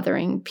the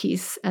mothering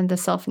piece and the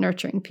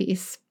self-nurturing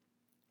piece.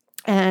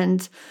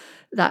 And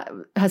that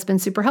has been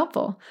super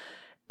helpful.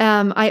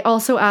 I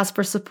also asked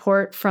for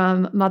support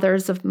from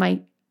mothers of my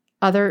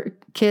other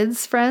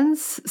kids'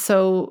 friends.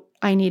 So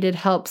I needed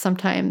help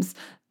sometimes.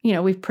 You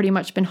know, we've pretty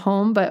much been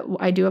home, but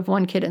I do have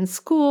one kid in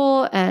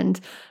school, and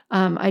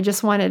I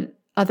just wanted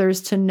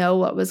others to know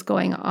what was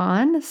going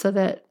on so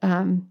that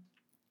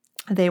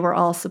they were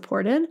all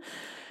supported.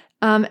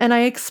 And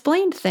I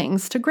explained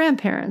things to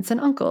grandparents and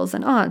uncles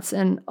and aunts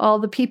and all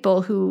the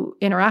people who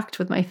interact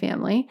with my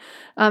family,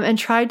 and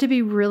tried to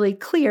be really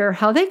clear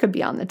how they could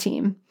be on the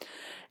team.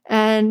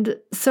 And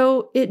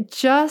so it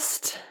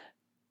just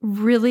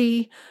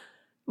really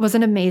was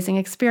an amazing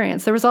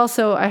experience. There was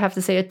also, I have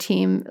to say, a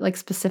team like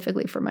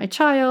specifically for my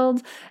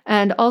child.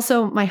 And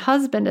also my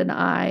husband and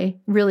I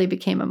really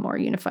became a more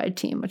unified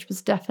team, which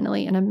was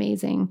definitely an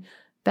amazing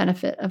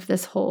benefit of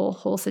this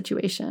whole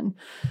situation.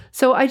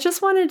 So I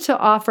just wanted to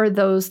offer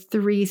those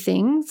three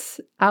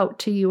things out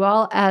to you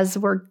all as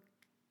we're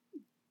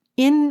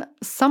in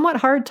somewhat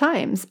hard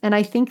times. And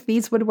I think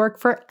these would work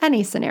for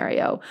any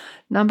scenario.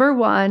 Number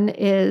one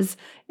is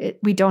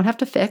we don't have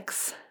to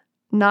fix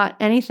not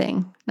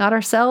anything, not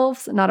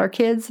ourselves, not our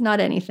kids, not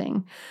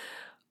anything.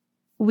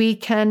 We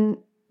can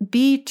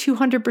be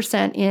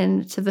 200%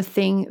 into the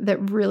thing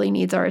that really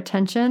needs our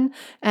attention,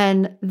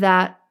 and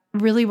that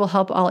really will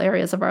help all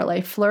areas of our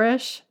life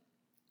flourish.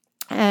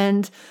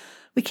 And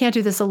we can't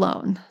do this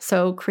alone.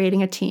 So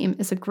creating a team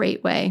is a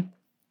great way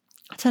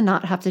to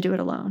not have to do it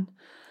alone.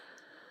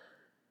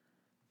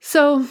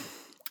 So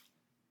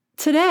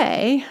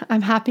today,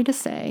 I'm happy to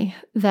say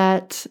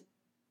that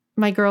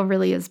my girl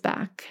really is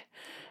back.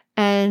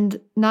 And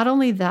not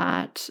only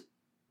that,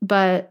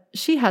 but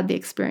she had the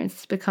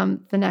experience to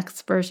become the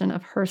next version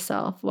of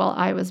herself while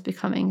I was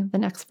becoming the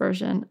next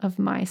version of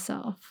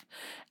myself.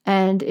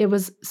 And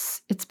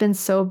it's been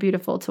so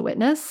beautiful to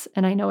witness.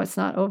 And I know it's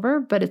not over,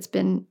 but it's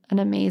been an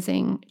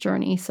amazing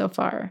journey so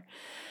far.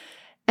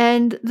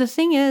 And the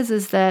thing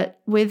is that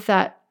with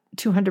that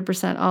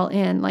 200% all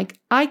in, like,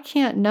 I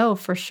can't know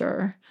for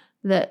sure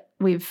that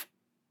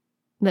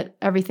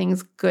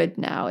everything's good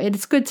now.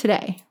 It's good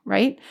today,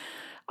 right?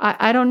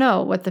 I don't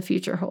know what the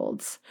future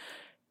holds.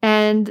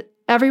 And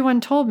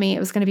everyone told me it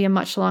was going to be a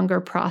much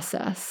longer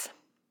process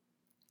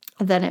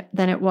than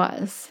it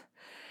was.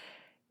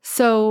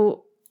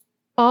 So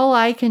all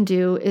I can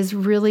do is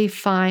really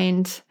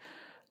find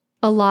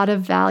a lot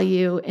of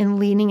value in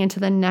leaning into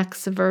the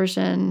next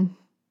version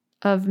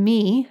of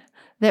me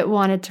that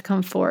wanted to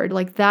come forward.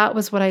 Like, that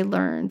was what I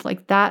learned.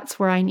 Like, that's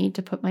where I need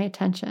to put my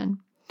attention.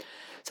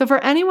 So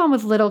for anyone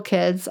with little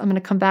kids, I'm going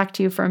to come back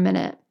to you for a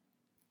minute.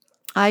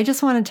 I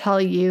just want to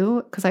tell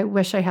you, because I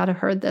wish I had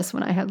heard this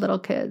when I had little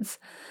kids,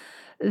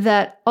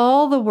 that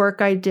all the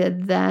work I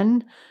did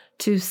then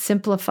to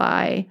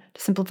simplify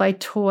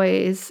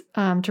toys,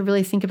 to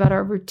really think about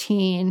our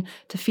routine,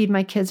 to feed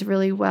my kids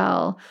really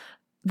well,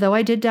 though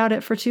I did doubt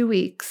it for 2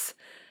 weeks,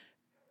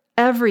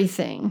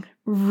 everything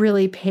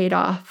really paid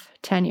off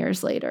 10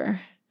 years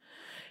later.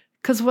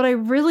 Because what I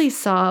really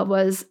saw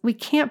was we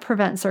can't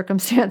prevent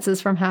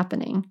circumstances from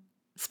happening,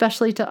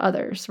 especially to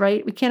others,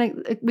 right? We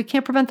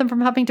can't prevent them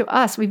from happening to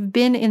us. We've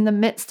been in the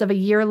midst of a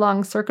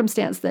year-long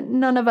circumstance that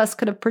none of us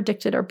could have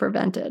predicted or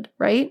prevented,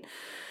 right?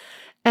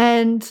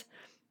 And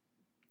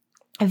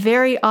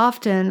very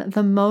often,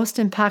 the most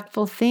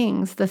impactful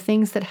things, the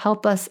things that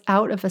help us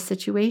out of a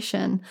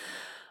situation,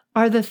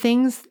 are the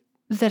things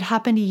that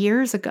happened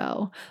years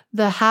ago,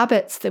 the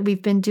habits that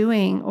we've been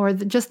doing, or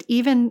just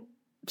even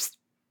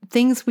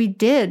things we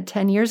did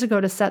 10 years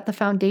ago to set the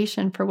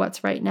foundation for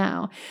what's right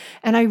now.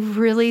 And I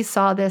really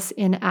saw this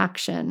in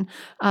action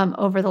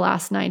over the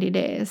last 90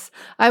 days.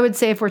 I would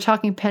say if we're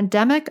talking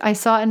pandemic, I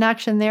saw in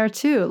action there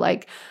too.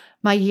 Like,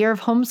 my year of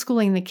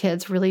homeschooling the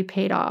kids really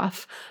paid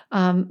off.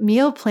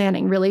 Meal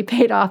planning really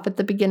paid off at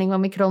the beginning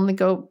when we could only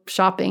go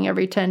shopping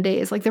every 10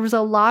 days. Like, there was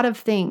a lot of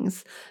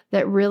things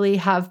that really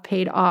have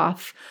paid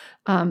off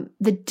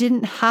that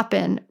didn't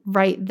happen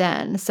right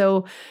then.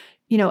 So,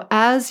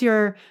 as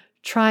you're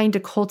trying to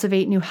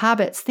cultivate new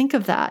habits, think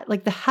of that.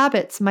 Like, the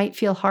habits might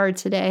feel hard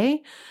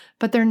today,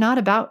 but they're not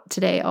about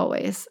today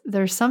always.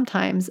 They're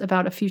sometimes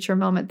about a future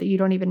moment that you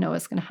don't even know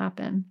is going to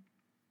happen.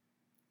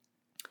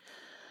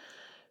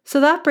 So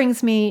that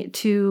brings me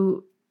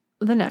to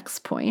the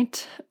next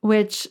point,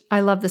 which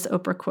I love this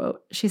Oprah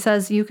quote. She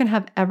says, "You can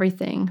have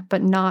everything,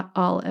 but not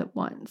all at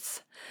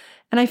once."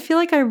 And I feel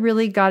like I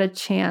really got a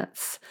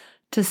chance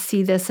to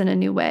see this in a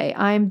new way.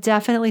 I'm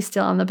definitely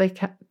still on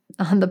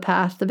the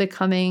path to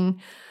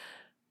becoming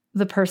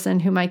the person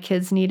who my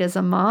kids need as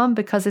a mom,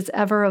 because it's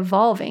ever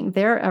evolving.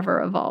 They're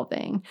ever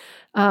evolving.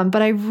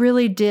 But I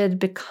really did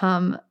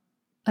become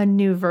a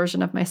new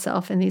version of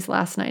myself in these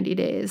last 90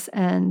 days.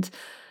 And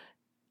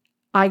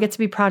I get to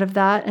be proud of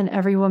that. And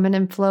every woman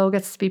in Flow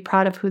gets to be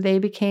proud of who they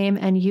became.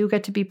 And you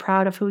get to be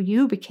proud of who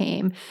you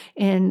became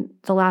in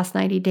the last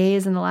 90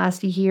 days, in the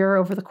last year,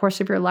 over the course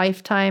of your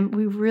lifetime.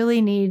 We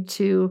really need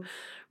to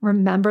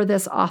remember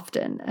this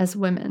often as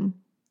women.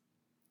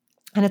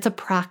 And it's a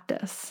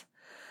practice.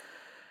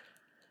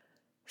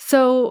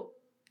 So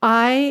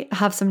I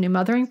have some new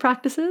mothering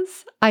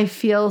practices. I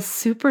feel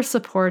super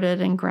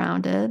supported and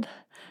grounded.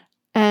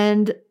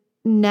 And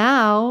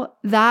now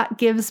that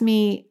gives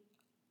me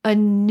a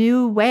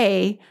new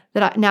way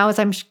that now as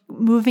I'm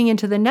moving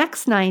into the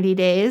next 90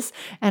 days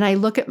and I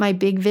look at my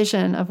big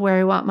vision of where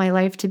I want my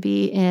life to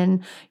be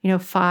in,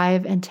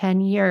 5 and 10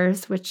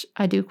 years, which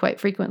I do quite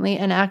frequently,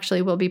 and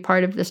actually will be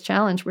part of this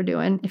challenge we're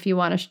doing. If you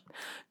want to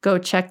go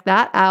check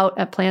that out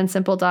at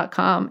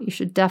plansimple.com, you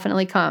should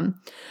definitely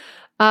come.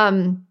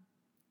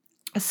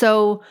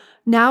 So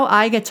now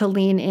I get to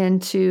lean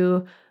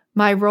into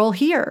my role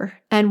here.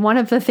 And one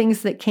of the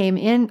things that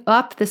came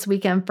up this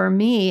weekend for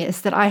me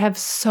is that I have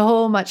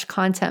so much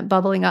content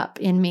bubbling up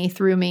in me,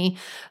 through me,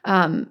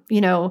 and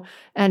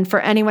for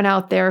anyone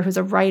out there who's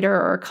a writer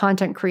or a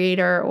content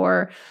creator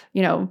or,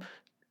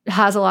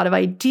 has a lot of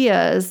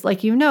ideas,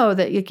 that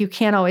you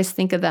can't always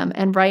think of them.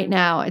 And right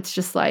now it's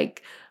just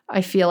like,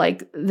 I feel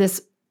like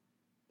this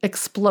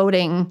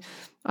exploding,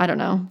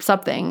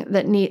 something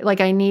that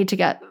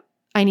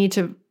I need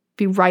to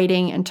be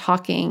writing and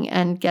talking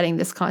and getting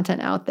this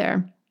content out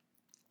there.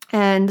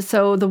 And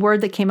so the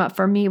word that came up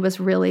for me was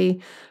really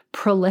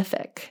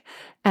prolific.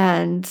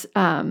 And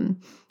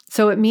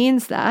so it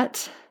means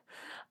that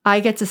I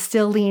get to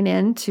still lean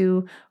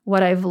into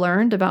what I've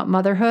learned about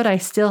motherhood. I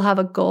still have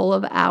a goal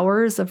of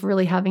hours of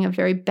really having a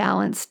very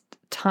balanced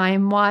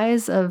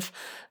time-wise of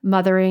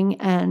mothering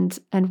and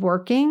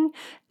working.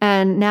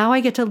 And now I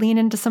get to lean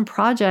into some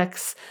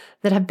projects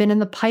that have been in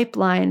the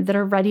pipeline that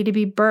are ready to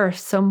be birthed.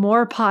 So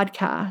more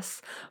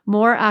podcasts,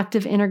 more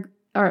active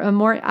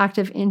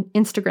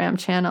Instagram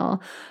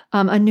channel,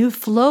 a new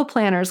flow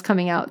planner is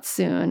coming out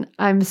soon.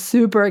 I'm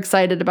super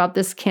excited about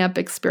this camp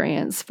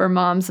experience for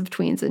moms of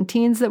tweens and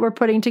teens that we're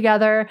putting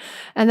together.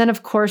 And then,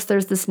 of course,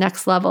 there's this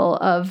next level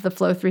of the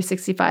Flow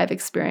 365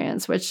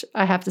 experience, which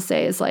I have to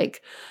say is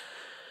like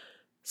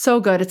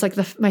so good. It's like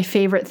my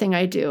favorite thing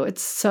I do.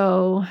 It's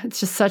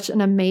just such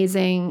an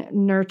amazing,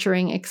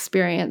 nurturing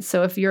experience.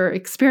 So if you're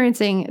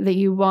experiencing that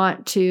you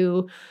want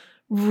to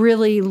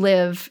really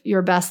live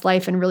your best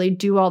life and really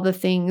do all the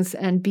things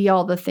and be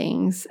all the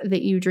things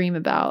that you dream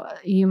about,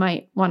 you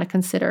might want to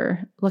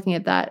consider looking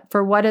at that.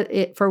 For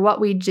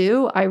what we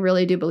do, I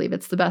really do believe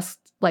it's the best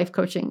life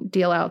coaching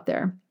deal out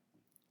there.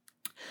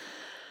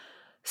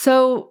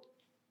 So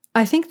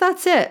I think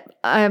that's it.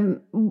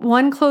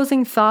 One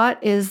closing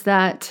thought is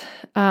that,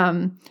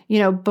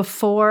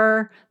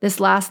 before this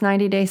last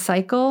 90-day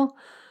cycle,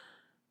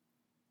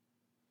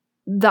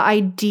 the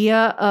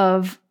idea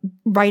of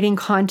writing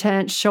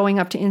content, showing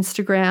up to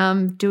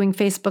Instagram, doing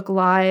Facebook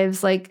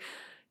Lives, like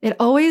it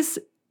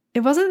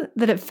wasn't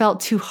that it felt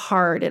too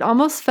hard. It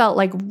almost felt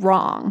like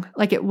wrong,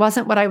 like it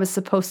wasn't what I was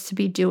supposed to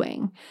be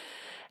doing.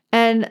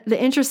 And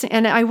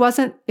it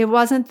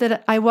wasn't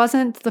that I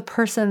wasn't the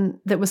person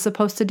that was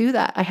supposed to do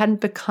that. I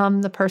hadn't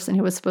become the person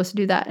who was supposed to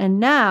do that. And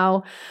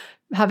now,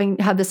 having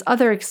had this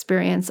other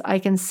experience, I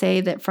can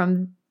say that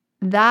from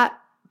that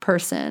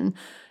person,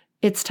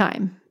 it's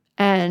time.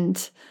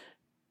 And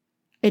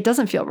it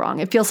doesn't feel wrong.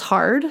 It feels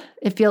hard.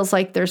 It feels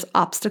like there's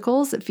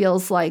obstacles. It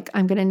feels like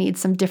I'm going to need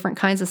some different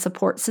kinds of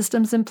support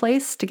systems in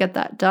place to get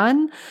that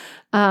done.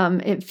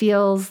 It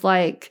feels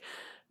like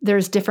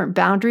there's different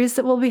boundaries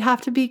that will have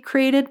to be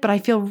created, but I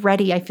feel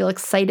ready. I feel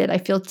excited. I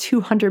feel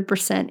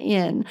 200%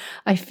 in.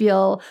 I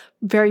feel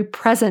very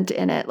present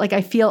in it. Like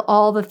I feel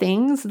all the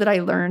things that I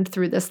learned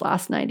through this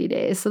last 90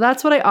 days. So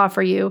that's what I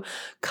offer you.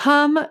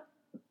 Come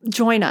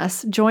join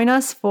us. Join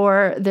us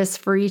for this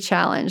free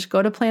challenge.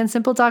 Go to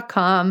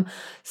plansimple.com,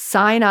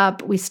 sign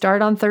up. We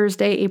start on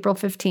Thursday, April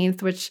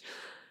 15th, which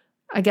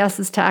I guess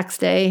is tax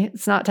day.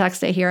 It's not tax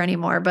day here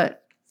anymore, but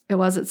it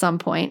was at some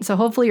point. So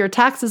hopefully your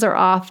taxes are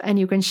off and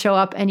you can show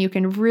up and you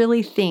can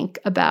really think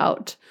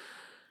about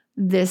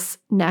this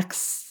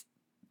next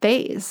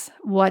phase,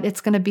 what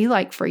it's going to be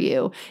like for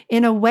you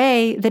in a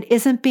way that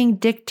isn't being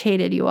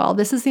dictated, you all.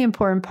 This is the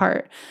important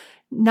part.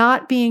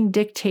 Not being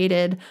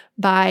dictated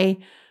by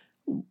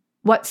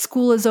what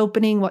school is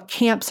opening, what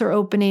camps are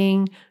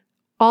opening,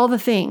 all the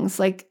things.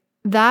 Like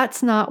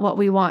that's not what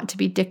we want to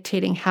be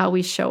dictating how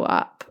we show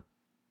up.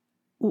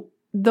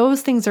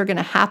 Those things are going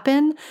to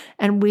happen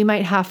and we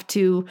might have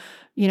to,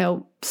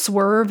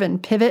 swerve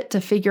and pivot to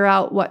figure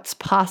out what's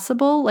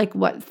possible, like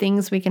what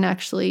things we can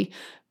actually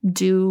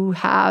do,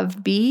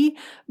 be,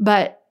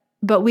 but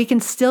we can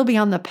still be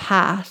on the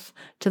path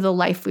to the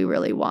life we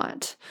really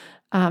want.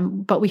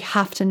 But we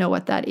have to know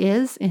what that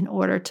is in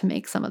order to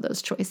make some of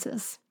those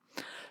choices.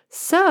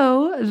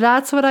 So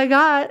that's what I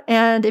got.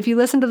 And if you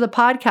listen to the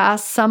podcast,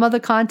 some of the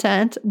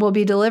content will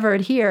be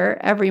delivered here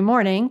every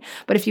morning.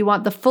 But if you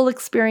want the full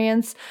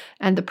experience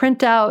and the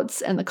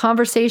printouts and the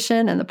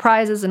conversation and the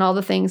prizes and all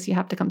the things, you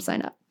have to come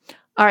sign up.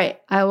 All right.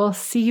 I will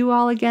see you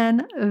all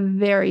again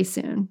very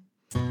soon.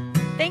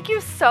 Thank you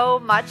so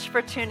much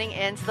for tuning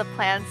in to the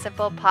Plan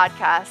Simple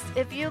podcast.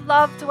 If you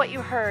loved what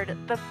you heard,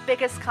 the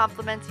biggest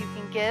compliment you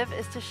can give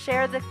is to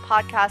share the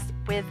podcast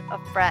with a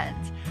friend.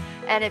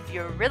 And if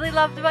you really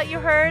loved what you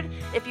heard,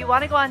 if you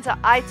want to go onto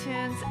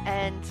iTunes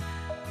and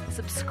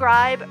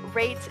subscribe,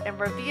 rate, and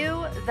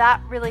review,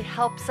 that really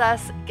helps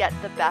us get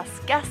the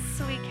best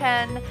guests we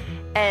can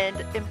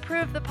and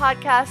improve the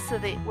podcast so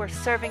that we're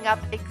serving up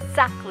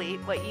exactly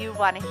what you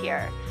want to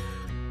hear.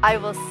 I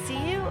will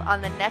see you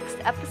on the next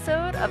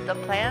episode of the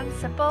Plan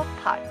Simple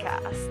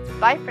podcast.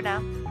 Bye for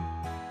now.